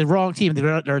is the wrong team,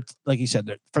 they're like you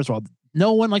said, first of all,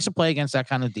 no one likes to play against that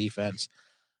kind of defense.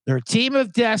 They're a team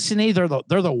of destiny. They're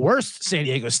the worst San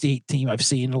Diego State team I've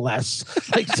seen in the last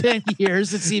 10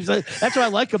 years. It seems like that's what I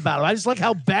like about them. I just like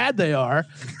how bad they are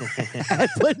at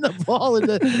putting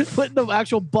the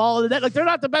actual ball in the net. Like, they're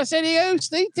not the best San Diego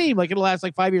State team like in the last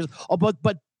 5 years. Oh, but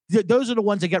those are the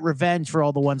ones that get revenge for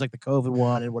all the ones like the COVID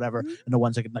one and whatever, and the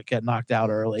ones that get knocked out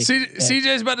early.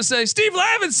 CJ's about to say Steve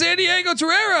Lavin, San Diego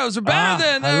Toreros are better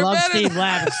than. I love Steve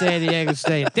Lavin, San Diego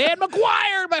State. Dan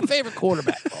McGuire, my favorite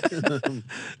quarterback.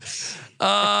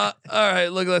 All right,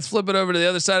 look, let's flip it over to the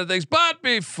other side of things. But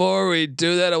before we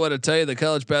do that, I want to tell you the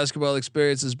college basketball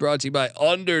experience is brought to you by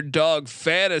Underdog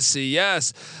Fantasy.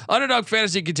 Yes, Underdog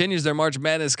Fantasy continues their March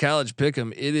Madness College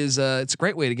Pick'em. It is it's a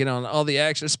great way to get on all the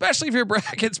action, especially if your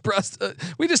bracket's busted.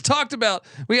 We just talked about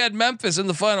we had Memphis in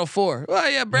the Final Four. Well,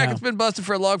 yeah, bracket's been busted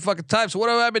for a long fucking time. So what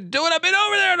have I been doing? I've been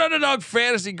over there at Underdog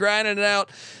Fantasy grinding it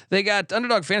out. They got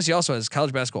Underdog Fantasy also has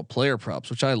college basketball player props,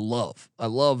 which I love. I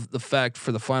love the fact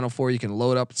for the Final Four you can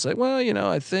load up and say, well,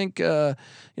 I think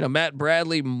Matt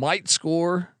Bradley might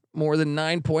score more than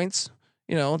 9 points.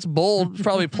 It's bold. It's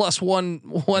probably plus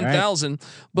 1,000.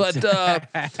 But they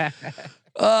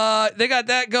got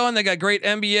that going. They got great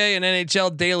NBA and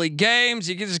NHL daily games.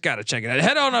 You just got to check it out.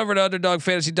 Head on over to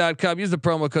UnderdogFantasy.com. Use the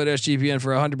promo code SGPN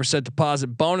for 100% deposit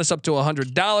bonus up to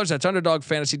 $100. That's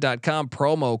UnderdogFantasy.com.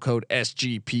 Promo code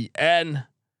SGPN.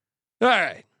 All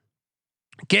right.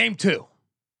 Game 2. All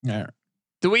right.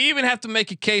 Do we even have to make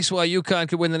a case why UConn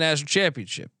could win the national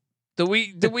championship? Do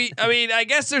we? I mean, I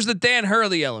guess there's the Dan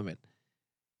Hurley element.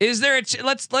 Is there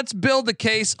let's build a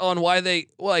case on why they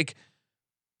like.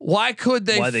 Why could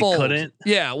they Why they fold? couldn't?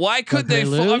 Yeah, why could they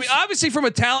fold? I lose? mean, obviously from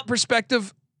a talent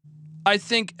perspective, I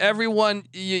think everyone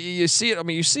you see it. I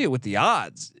mean, you see it with the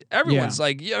odds. Everyone's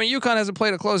like, I mean, UConn hasn't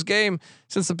played a close game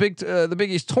since the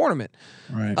Big East tournament.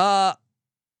 Right.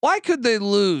 Why could they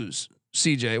lose,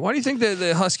 CJ? Why do you think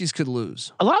the Huskies could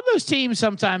lose? A lot of those teams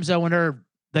sometimes though, when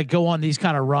they go on these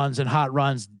kind of runs and hot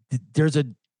runs,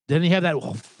 then you have that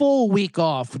full week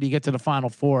off when you get to the Final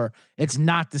Four. It's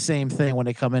not the same thing when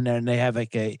they come in there and they have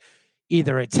like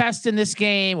either a test in this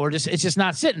game or it's just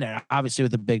not sitting there. Obviously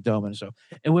with the big dome and so.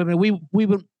 And we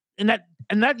would and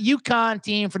that UConn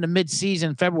team from the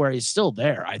mid-season in February is still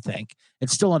there. I think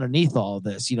it's still underneath all of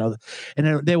this,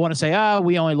 And they want to say, "Oh,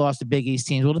 we only lost the Big East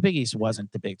teams." Well, the Big East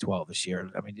wasn't the Big 12 this year.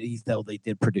 I mean, though they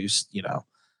did produce,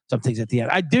 some things at the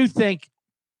end. I do think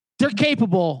they're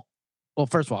capable. Well,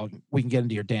 first of all, we can get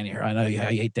into your Danny Hurley. I know you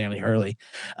hate Danny Hurley.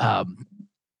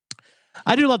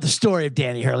 I do love the story of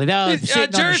Danny Hurley. Now, A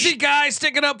Jersey guy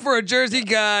sticking up for a Jersey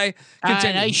guy.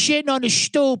 He's sitting on the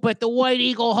stoop at the White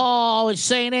Eagle Hall in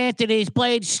St. Anthony's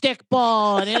playing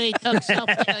stickball, and then he took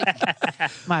something.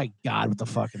 My God, with the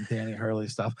fucking Danny Hurley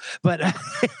stuff. But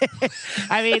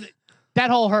I mean, that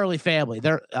whole Hurley family.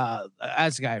 They're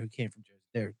as a guy who came from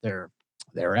Jersey,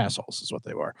 they're assholes, is what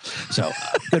they were. So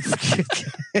good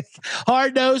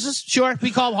hard noses. Sure,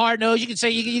 we call them hard nose. You can say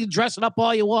you can dress it up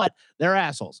all you want. They're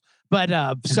assholes. But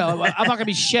so I'm not gonna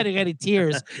be shedding any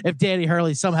tears if Danny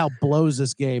Hurley somehow blows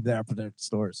this game there for their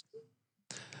stores.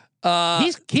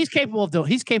 He's capable of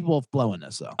blowing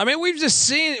this though. I mean, we've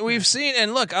seen,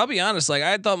 and look, I'll be honest. Like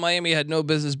I thought Miami had no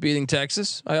business beating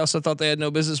Texas. I also thought they had no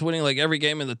business winning like every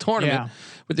game in the tournament,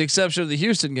 with the exception of the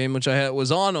Houston game, which was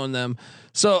on them.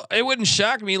 So it wouldn't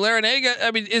shock me. Larrañaga.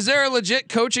 I mean, is there a legit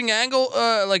coaching angle,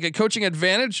 like a coaching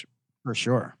advantage? For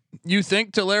sure. You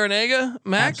think to Larrañaga,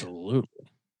 Mac? Absolutely.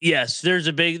 Yes, there is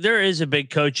a big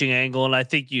coaching angle, and I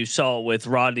think you saw it with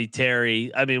Rodney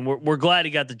Terry. I mean, we're glad he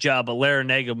got the job, but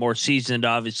Larrañaga more seasoned,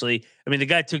 obviously. I mean, the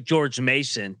guy took George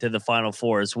Mason to the Final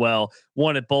Four as well,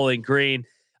 won at Bowling Green.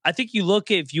 I think you look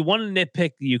at, if you want to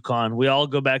nitpick the UConn, we all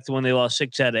go back to when they lost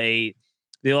 6 out of 8.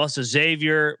 They lost to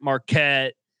Xavier,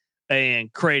 Marquette,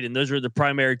 and Creighton. Those were the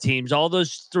primary teams. All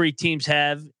those 3 teams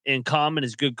have in common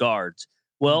is good guards.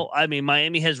 Well, I mean,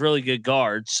 Miami has really good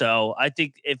guards. So I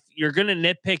think if you're going to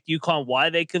nitpick UConn, why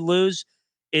they could lose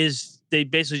is they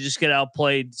basically just get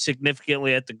outplayed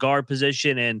significantly at the guard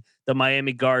position, and the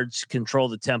Miami guards control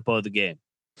the tempo of the game.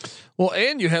 Well,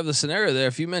 and you have the scenario there.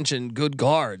 If you mentioned good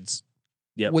guards,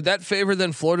 would that favor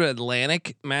then Florida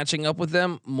Atlantic matching up with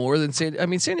them more than San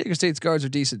Diego State's guards are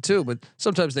decent too, but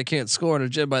sometimes they can't score in a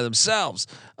gym by themselves.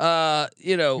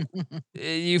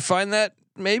 You find that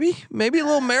maybe a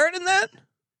little merit in that?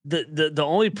 The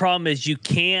only problem is you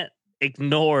can't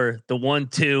ignore the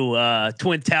 1-2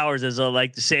 Twin Towers, as I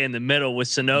like to say, in the middle with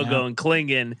Sanogo and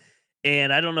Klingon.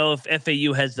 And I don't know if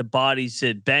FAU has the bodies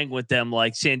to bang with them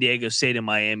like San Diego State and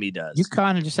Miami does.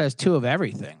 UConn just has 2 of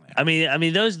everything. I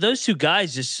mean those 2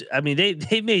 guys just, I mean,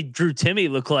 they made Drew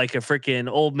Timme look like a freaking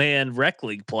old man rec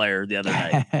league player the other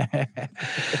night.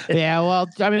 Yeah, well,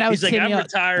 I mean, he's like, I'm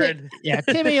retired.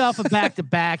 Timme off of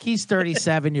back-to-back. He's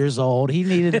 37 years old. He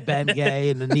needed a Bengay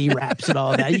and the knee wraps and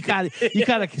all that. You kind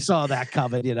of saw that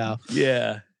coming,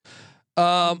 Yeah.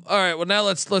 All right. Well, now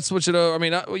let's switch it over. I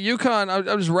mean, UConn.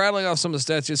 I'm just rattling off some of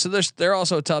the stats here. So they're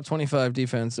also a top 25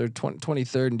 defense. They're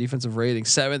 23rd in defensive rating,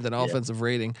 7th in offensive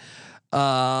rating.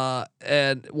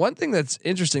 And one thing that's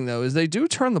interesting though is they do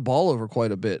turn the ball over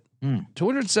quite a bit.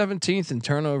 217th in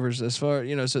turnovers as far,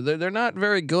 so they're not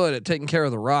very good at taking care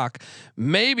of the rock.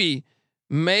 Maybe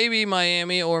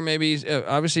Miami, or maybe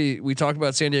obviously we talked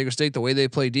about San Diego State, the way they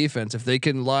play defense. If they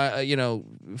can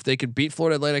if they could beat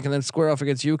Florida Atlantic and then square off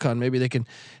against UConn, maybe they can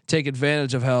take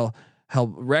advantage of how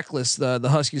reckless the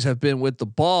Huskies have been with the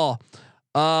ball.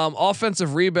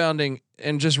 Offensive rebounding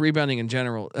and just rebounding in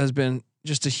general has been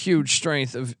just a huge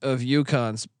strength of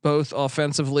UConn's. Both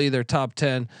offensively, they're top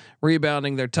 10,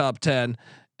 rebounding, they're top 10.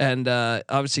 And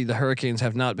obviously the Hurricanes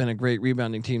have not been a great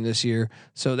rebounding team this year,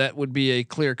 so that would be a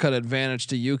clear-cut advantage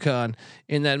to UConn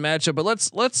in that matchup. But let's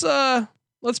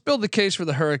build the case for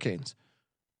the Hurricanes.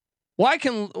 Why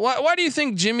do you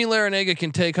think Jimmy Larrañaga can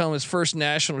take home his first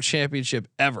national championship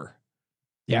ever?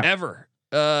 Yeah, ever.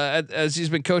 As he's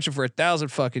been coaching for 1,000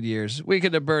 fucking years.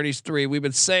 Weekend at Bernie's 3. We've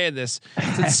been saying this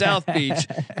since South Beach.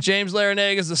 James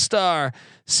Larrañaga is the star.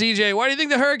 CJ, why do you think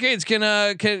the Hurricanes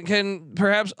can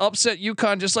perhaps upset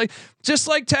UConn just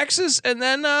like Texas, and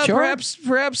then perhaps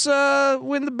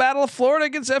win the Battle of Florida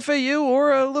against FAU,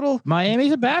 or a little?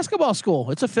 Miami's a basketball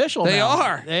school. It's official. They now.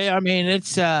 are. I mean,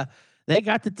 it's they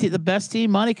got the best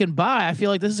team money can buy. I feel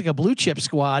like this is like a blue chip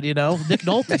squad, Nick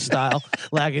Nolte style.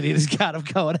 Lagunitas got them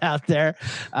going out there.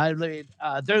 I mean,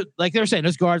 they're like they're saying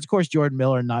those guards, of course, Jordan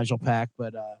Miller and Nigel Pack,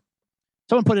 but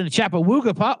someone put in the chat, but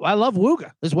Wooga Pop, I love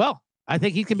Wooga as well. I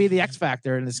think he can be the X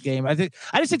factor in this game. I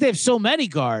just think they have so many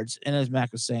guards, and as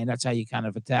Mac was saying, that's how you kind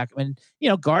of attack them.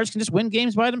 And guards can just win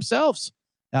games by themselves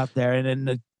out there. And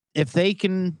then if they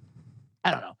can,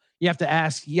 I don't know. You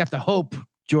have to hope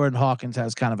Jordan Hawkins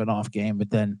has kind of an off game, but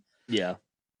then yeah,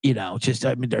 they're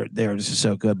just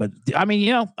so good. But I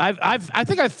mean, I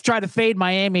think I've tried to fade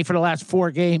Miami for the last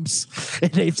 4 games,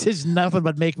 and it's just nothing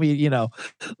but make me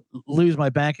lose my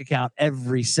bank account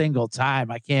every single time.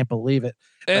 I can't believe it.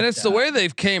 And but, it's the way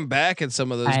they've came back in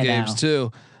some of those games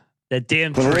too. That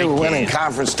damn when Drake we were winning game.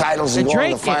 conference titles and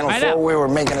going to the Final Four, we were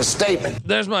making a statement.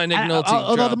 There's my Nick Nolte.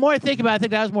 Although the more I think about it, I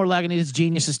think that was more Lagunitas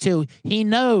geniuses too. He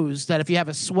knows that if you have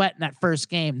a sweat in that first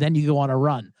game, then you go on a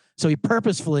run. So he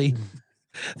purposefully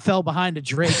fell behind a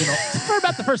Drake for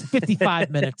about the first 55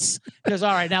 minutes. Because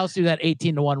all right, now let's do that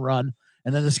 18-1 run,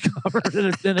 and then let's cover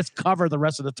the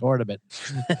rest of the tournament.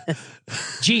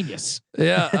 Genius.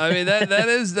 Yeah, I mean that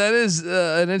is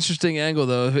an interesting angle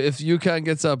though. If UConn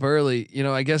gets up early,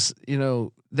 I guess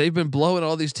they've been blowing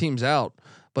all these teams out.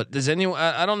 But does anyone?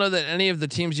 I don't know that any of the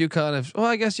teams UConn have. Well,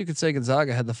 I guess you could say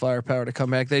Gonzaga had the firepower to come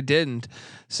back. They didn't.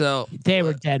 So they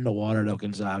were dead in the water though.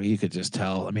 Gonzaga, you could just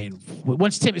tell. I mean,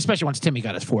 especially once Timmy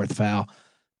got his 4th foul.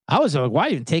 I was like, why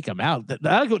even take him out?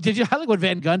 I like when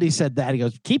Van Gundy said that. He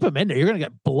goes, keep him in there. You're going to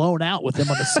get blown out with him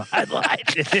on the sideline.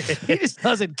 He just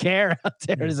doesn't care out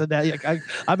there.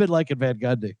 I've been liking Van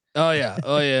Gundy. Oh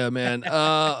yeah, man.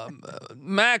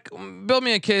 Mac, build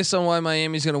me a case on why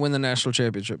Miami's going to win the national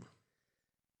championship.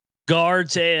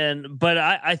 Guards but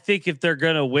I think if they're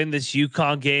gonna win this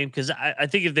UConn game, because I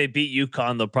think if they beat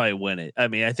UConn, they'll probably win it. I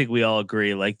mean, I think we all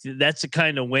agree like that's the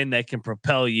kind of win that can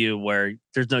propel you where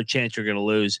there's no chance you're gonna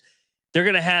lose. They're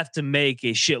gonna have to make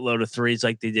a shitload of threes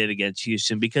like they did against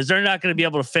Houston because they're not gonna be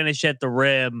able to finish at the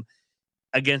rim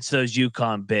against those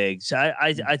UConn bigs.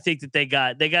 I think that they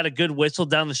got a good whistle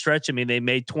down the stretch. I mean, they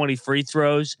made 20 free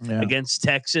throws against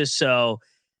Texas, so.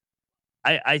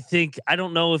 I think I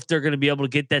don't know if they're going to be able to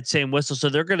get that same whistle, so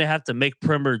they're going to have to make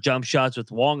perimeter jump shots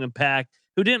with Wong and Pack,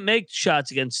 who didn't make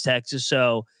shots against Texas.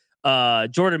 So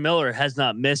Jordan Miller has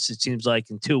not missed. It seems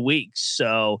like in 2 weeks.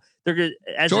 So they're going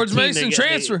to George Mason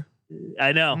transfer.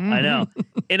 I know.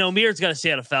 And Omir's got to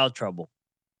stay out of foul trouble.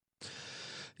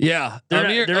 Yeah, they're not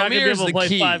going to be able to play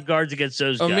key. 5 guards against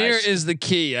those guys. Amir is the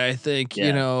key, I think.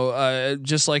 Yeah.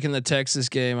 Just like in the Texas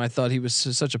game, I thought he was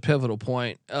such a pivotal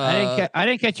point. I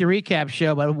didn't catch your recap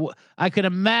show, but I could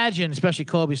imagine, especially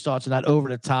Kobe's thoughts on that over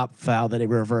the top foul that he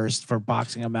reversed for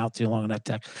boxing him out too long in that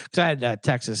Because I had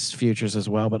Texas futures as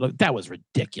well, but look, that was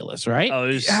ridiculous, right? Oh,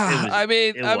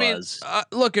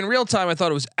 look, in real time, I thought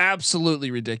it was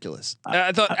absolutely ridiculous.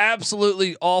 I thought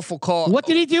absolutely awful call. What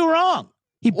did he do wrong?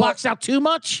 He boxed out too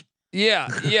much. Yeah.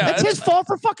 That's his fault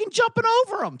for fucking jumping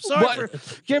over him. Sorry.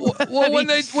 When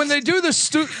they do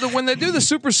the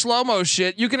super slow mo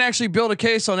shit, you can actually build a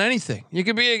case on anything. You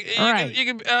could be.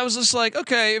 I was just like,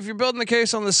 okay, if you're building the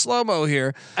case on the slow mo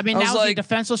here, I mean, now is he a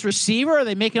defenseless receiver? Are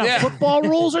they making up football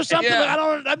rules or something? Yeah.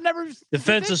 Like, I've never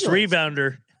defenseless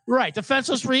rebounder. Right,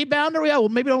 defenseless rebounder. Yeah, well,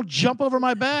 maybe don't jump over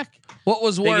my back. What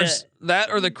was worse,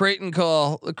 that or the Creighton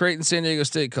call, the Creighton San Diego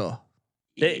State call?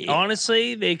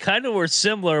 Honestly, they kind of were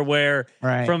similar. Where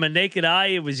from a naked eye,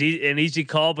 it was an easy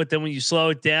call, but then when you slow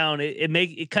it down,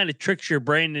 it kind of tricks your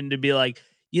brain into be like,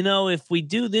 if we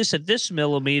do this at this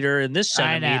millimeter and this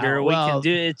centimeter, we can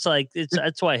do it.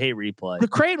 That's why I hate replay. The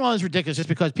Creighton one is ridiculous just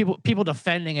because people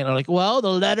defending it are like, well,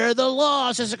 the letter of the law.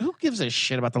 It's like, who gives a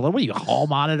shit about the law? What are you, a hall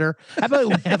monitor? How about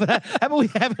we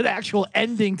have an actual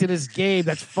ending to this game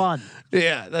that's fun?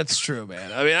 Yeah, that's true,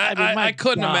 man. I mean, I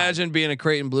couldn't imagine being a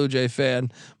Creighton Blue Jay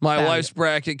fan. My wife's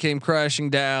bracket came crashing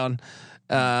down.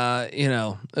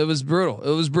 It was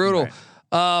brutal.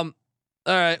 Right.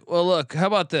 All right. Well, look, how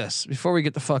about this before we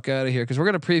get the fuck out of here? Cause we're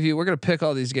going to pick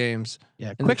all these games.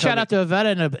 Yeah. Quick shout out to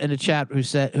Avetta in the chat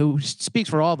who speaks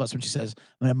for all of us when she says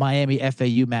a Miami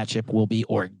FAU matchup will be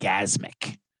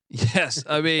orgasmic. Yes.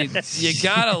 I mean, you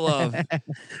gotta love,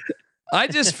 I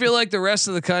just feel like the rest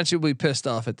of the country will be pissed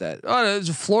off at that. Oh, it's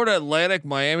Florida Atlantic,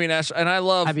 Miami National. And I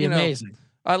love, that'd be amazing.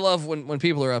 I love when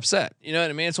people are upset, you know what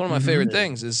I mean? It's one of my favorite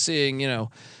things is seeing,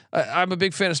 I'm a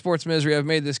big fan of sports misery. I've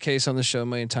made this case on the show a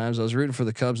million times. I was rooting for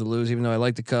the Cubs to lose, even though I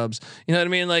like the Cubs. You know what I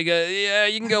mean? Like,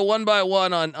 you can go one by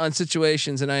one on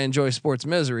situations, and I enjoy sports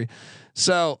misery.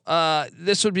 So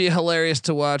this would be hilarious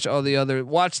to watch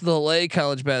watch the LA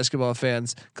college basketball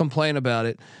fans complain about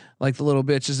it. like the little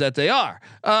bitches that they are.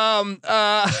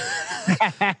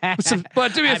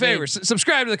 But do me a favor,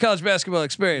 subscribe to the College Basketball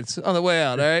Experience on the way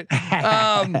out. All right.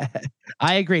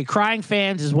 I agree. Crying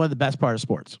fans is one of the best part of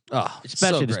sports.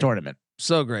 Especially this tournament.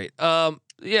 So great.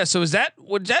 Yeah. So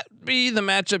would that be the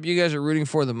matchup you guys are rooting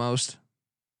for the most?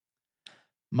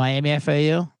 Miami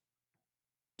FAU.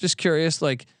 Just curious,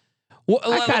 like.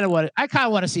 I kind of want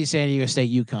to see San Diego State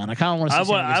UConn. I kind of want to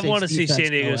see. I want to see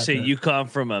San Diego State UConn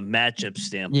from a matchup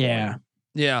standpoint.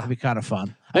 Yeah, it'd be kind of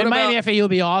fun. Miami FAU would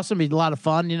be awesome. It'd be a lot of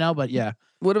fun, But yeah.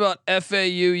 What about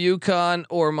FAU, UConn,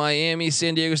 or Miami,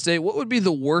 San Diego State? What would be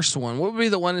the worst one? What would be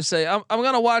the one to say I'm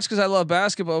going to watch because I love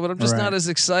basketball, but I'm just not as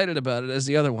excited about it as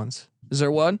the other ones? Is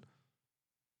there one?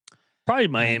 Probably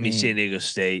Miami, San Diego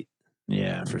State.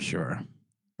 Yeah, for sure.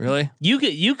 Really?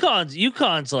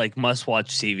 UConn's like must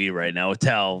watch TV right now with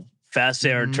how fast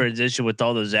they are in transition with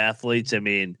all those athletes. I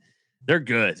mean, they're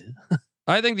good.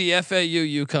 I think the FAU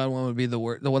UConn one would be the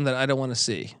one that I don't want to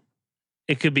see.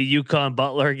 It could be UConn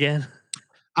Butler again.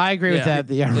 I agree with that.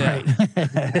 Yeah, right.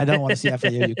 I don't want to see FAU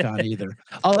UConn either.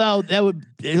 Although it would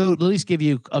at least give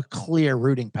you a clear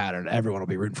rooting pattern. Everyone will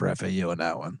be rooting for FAU in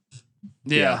that one.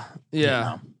 Yeah.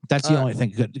 That's the only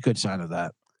thing good sign of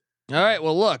that. All right.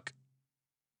 Well, look.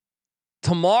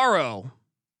 Tomorrow,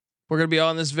 we're going to be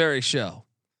on this very show.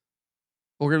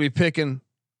 We're going to be picking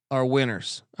our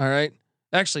winners. All right.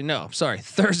 Actually, no, sorry.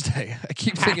 Thursday. I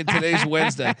keep thinking today's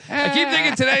Wednesday.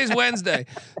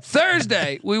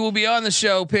 Thursday, we will be on the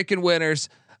show picking winners.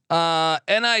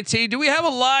 NIT. Do we have a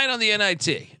line on the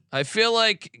NIT? I feel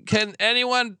like, can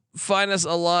anyone find us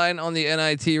a line on the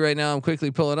NIT right now? I'm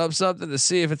quickly pulling up something to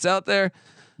see if it's out there.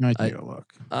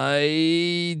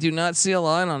 I do not see a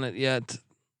line on it yet.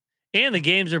 And the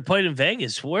games are played in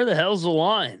Vegas. Where the hell's the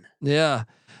line? Yeah.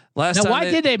 Why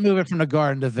did they move it from the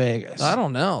Garden to Vegas? I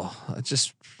don't know. It's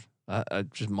just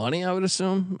money, I would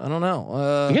assume. I don't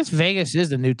know. I guess Vegas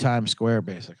is the new Times Square,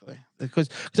 basically. Because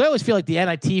I always feel like the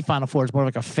NIT Final Four is more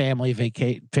like a family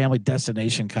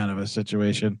destination kind of a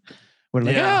situation. We're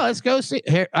like, let's go see.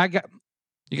 Here,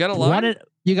 you got a line?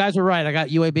 You guys were right. I got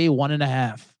UAB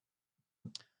 1.5.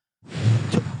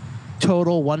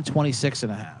 Total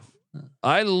 126.5.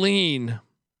 I'm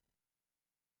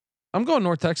going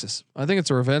North Texas. I think it's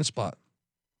a revenge spot.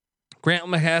 Grant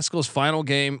McCaskill's final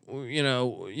game,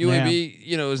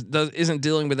 UAB, isn't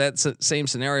dealing with that same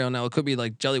scenario now. It could be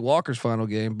like Jelly Walker's final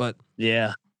game, but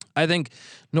I think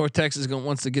North Texas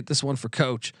wants to get this one for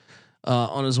Coach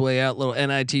on his way out. Little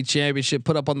NIT championship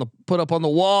put up on the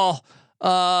wall.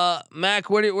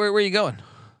 Mac, where are you going?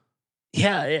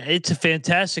 Yeah, it's a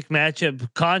fantastic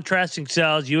matchup. Contrasting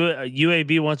styles.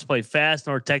 UAB wants to play fast.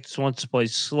 North Texas wants to play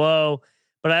slow.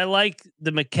 But I like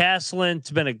the McCaslin.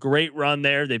 It's been a great run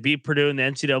there. They beat Purdue in the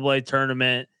NCAA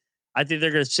tournament. I think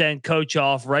they're going to send Coach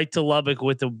off right to Lubbock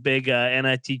with a big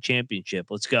NIT championship.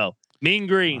 Let's go. Mean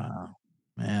Green. Wow,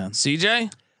 man.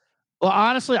 CJ? Well,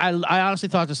 honestly, I honestly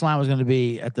thought this line was going to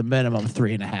be at the minimum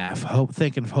 3.5.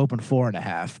 Hoping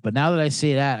 4.5. But now that I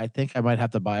see that, I think I might have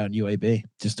to buy on UAB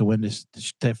just to win this,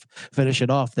 to finish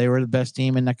it off. They were the best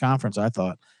team in that conference, I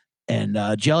thought. And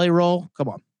Jelly Roll, come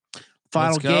on.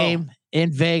 Final game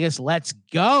in Vegas. Let's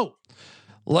go.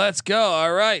 Let's go.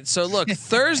 All right. So look,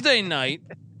 Thursday night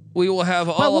we will have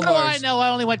all of ours. What do I know? I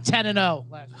only went 10-0.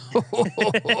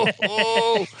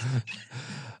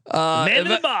 Man in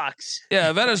the box.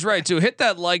 Yeah, Vetta's right too. Hit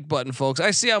that like button, folks.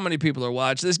 I see how many people are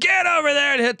watching this. Get over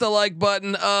there and hit the like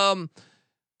button.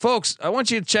 Folks, I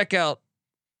want you to check out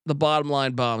the Bottom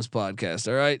Line Bombs podcast.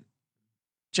 All right.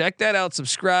 Check that out.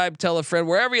 Subscribe, tell a friend,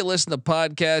 wherever you listen to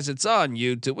podcasts. It's on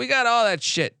YouTube. We got all that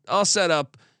shit all set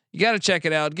up. You got to check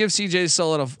it out. Give CJ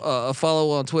Sullivan a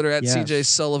follow on Twitter at CJ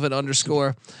Sullivan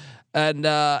 _ and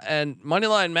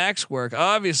Moneyline Max work.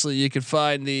 Obviously, you can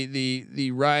find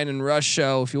the Ryan and Rush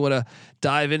show if you want to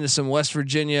dive into some West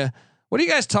Virginia. What are you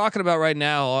guys talking about right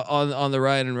now on the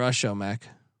Ryan and Rush show, Mac?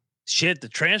 Shit, the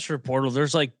transfer portal.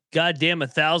 There's like goddamn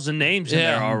 1,000 names in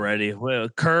there already. Well,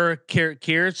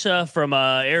 Kiertza from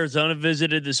Arizona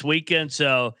visited this weekend,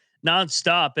 so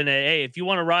nonstop. And hey, if you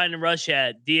want to Ryan and Rush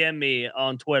at, DM me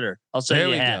on Twitter. I'll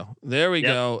send you a hat. There we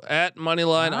go. At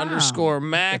Moneyline _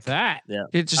 Mac. That. Yeah.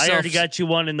 I already got you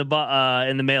one in the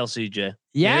mail, CJ.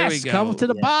 Yes, come to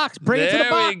the box. Bring it to the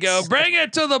box. There we go. Bring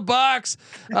it to the box.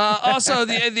 Also,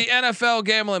 the NFL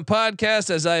Gambling Podcast,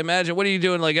 as I imagine. What are you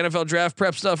doing, like NFL draft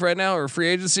prep stuff right now, or free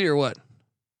agency, or what?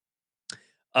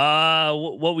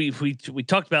 What we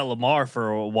talked about Lamar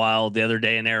for a while the other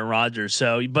day and Aaron Rodgers.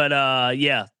 So, but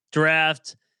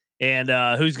draft and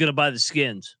who's gonna buy the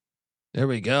skins? There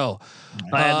we go.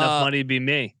 If I had enough money, it'd be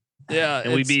me. Yeah,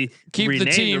 and we'd be keep the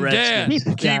renamed team Dan.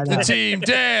 Redskins. Keep the team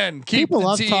Dan. Keep People the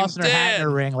love team tossing their hat in Dan. a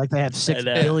ring like they have $6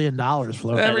 billion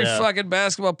floating. Every fucking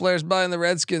basketball player's buying the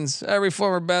Redskins. Every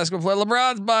former basketball player.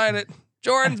 LeBron's buying it.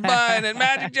 Jordan's buying it.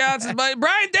 Magic Johnson's buying it.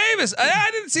 Brian Davis. I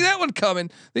didn't see that one coming.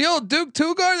 The old Duke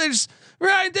two guard.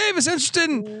 Brian Davis interested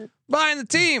in buying the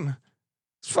team.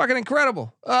 It's fucking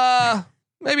incredible.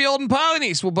 Maybe Olden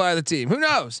Polynice will buy the team. Who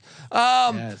knows?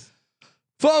 Yes.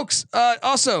 Folks,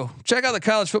 also check out the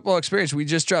College Football Experience. We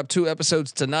just dropped 2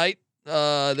 episodes tonight.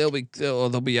 They'll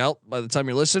be out by the time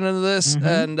you're listening to this.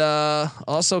 And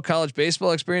also College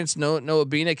Baseball Experience. Noah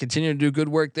Bina continuing to do good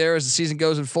work there as the season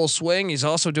goes in full swing. He's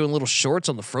also doing little shorts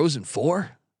on the Frozen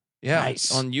 4. Yeah,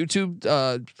 nice. On YouTube,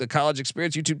 the College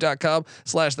Experience,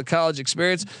 youtube.com/the College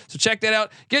Experience. So check that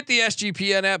out. Get the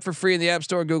SGPN app for free in the App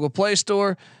Store and Google Play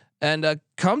Store, and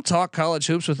come talk college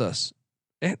hoops with us.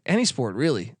 Any sport,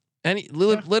 really.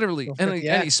 Literally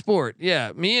any sport.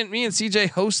 Yeah, me and CJ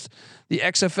host the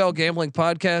XFL Gambling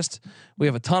Podcast. We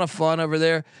have a ton of fun over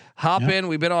there. Hop in.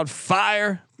 We've been on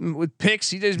fire with picks.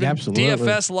 CJ's been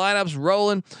DFS lineups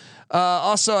rolling.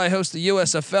 Also, I host the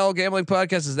USFL Gambling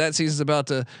Podcast as that season's about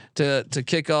to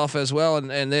kick off as well,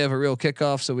 and they have a real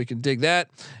kickoff, so we can dig that.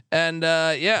 And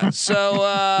so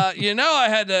I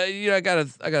had to, I got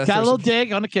a little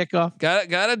dig on the kickoff.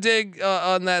 Got to dig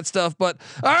on that stuff. But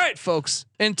all right, folks,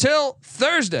 until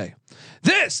Thursday,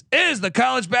 this is the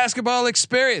College Basketball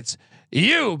Experience.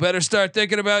 You better start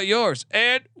thinking about yours,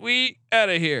 and we out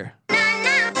of here.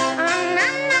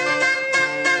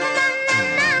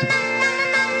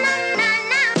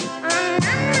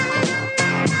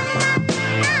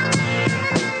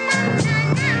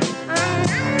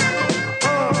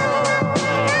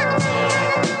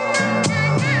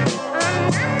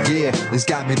 This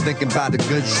got me thinking about the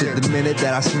good shit. The minute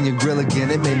that I seen your grill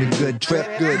again, it made me good trip.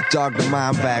 Good dog the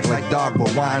mind back like dog,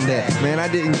 but wind that. Man, I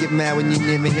didn't get mad when you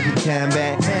near me hit me can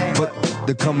back. But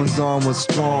the comings on was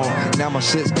strong. Now my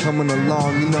shit's coming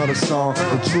along, you know the song.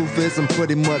 The truth is I'm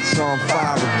pretty much on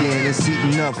fire again. It's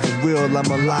heating up for real, I'm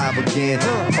alive again.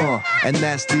 And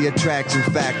that's the attraction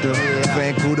factor.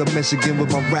 Vancouver, Michigan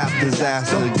with my rap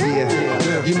disaster.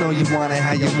 Yeah, you know you want it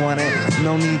how you want it.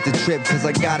 No need to trip cause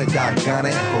I got it, doggone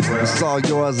it. It's all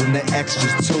yours and the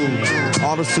extras too.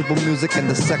 All the super music and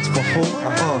the sex for who?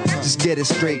 Just get it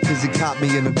straight cause it caught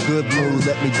me in a good mood.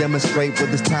 Let me demonstrate what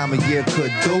this time of year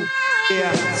could do.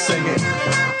 Yeah, sing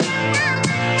it.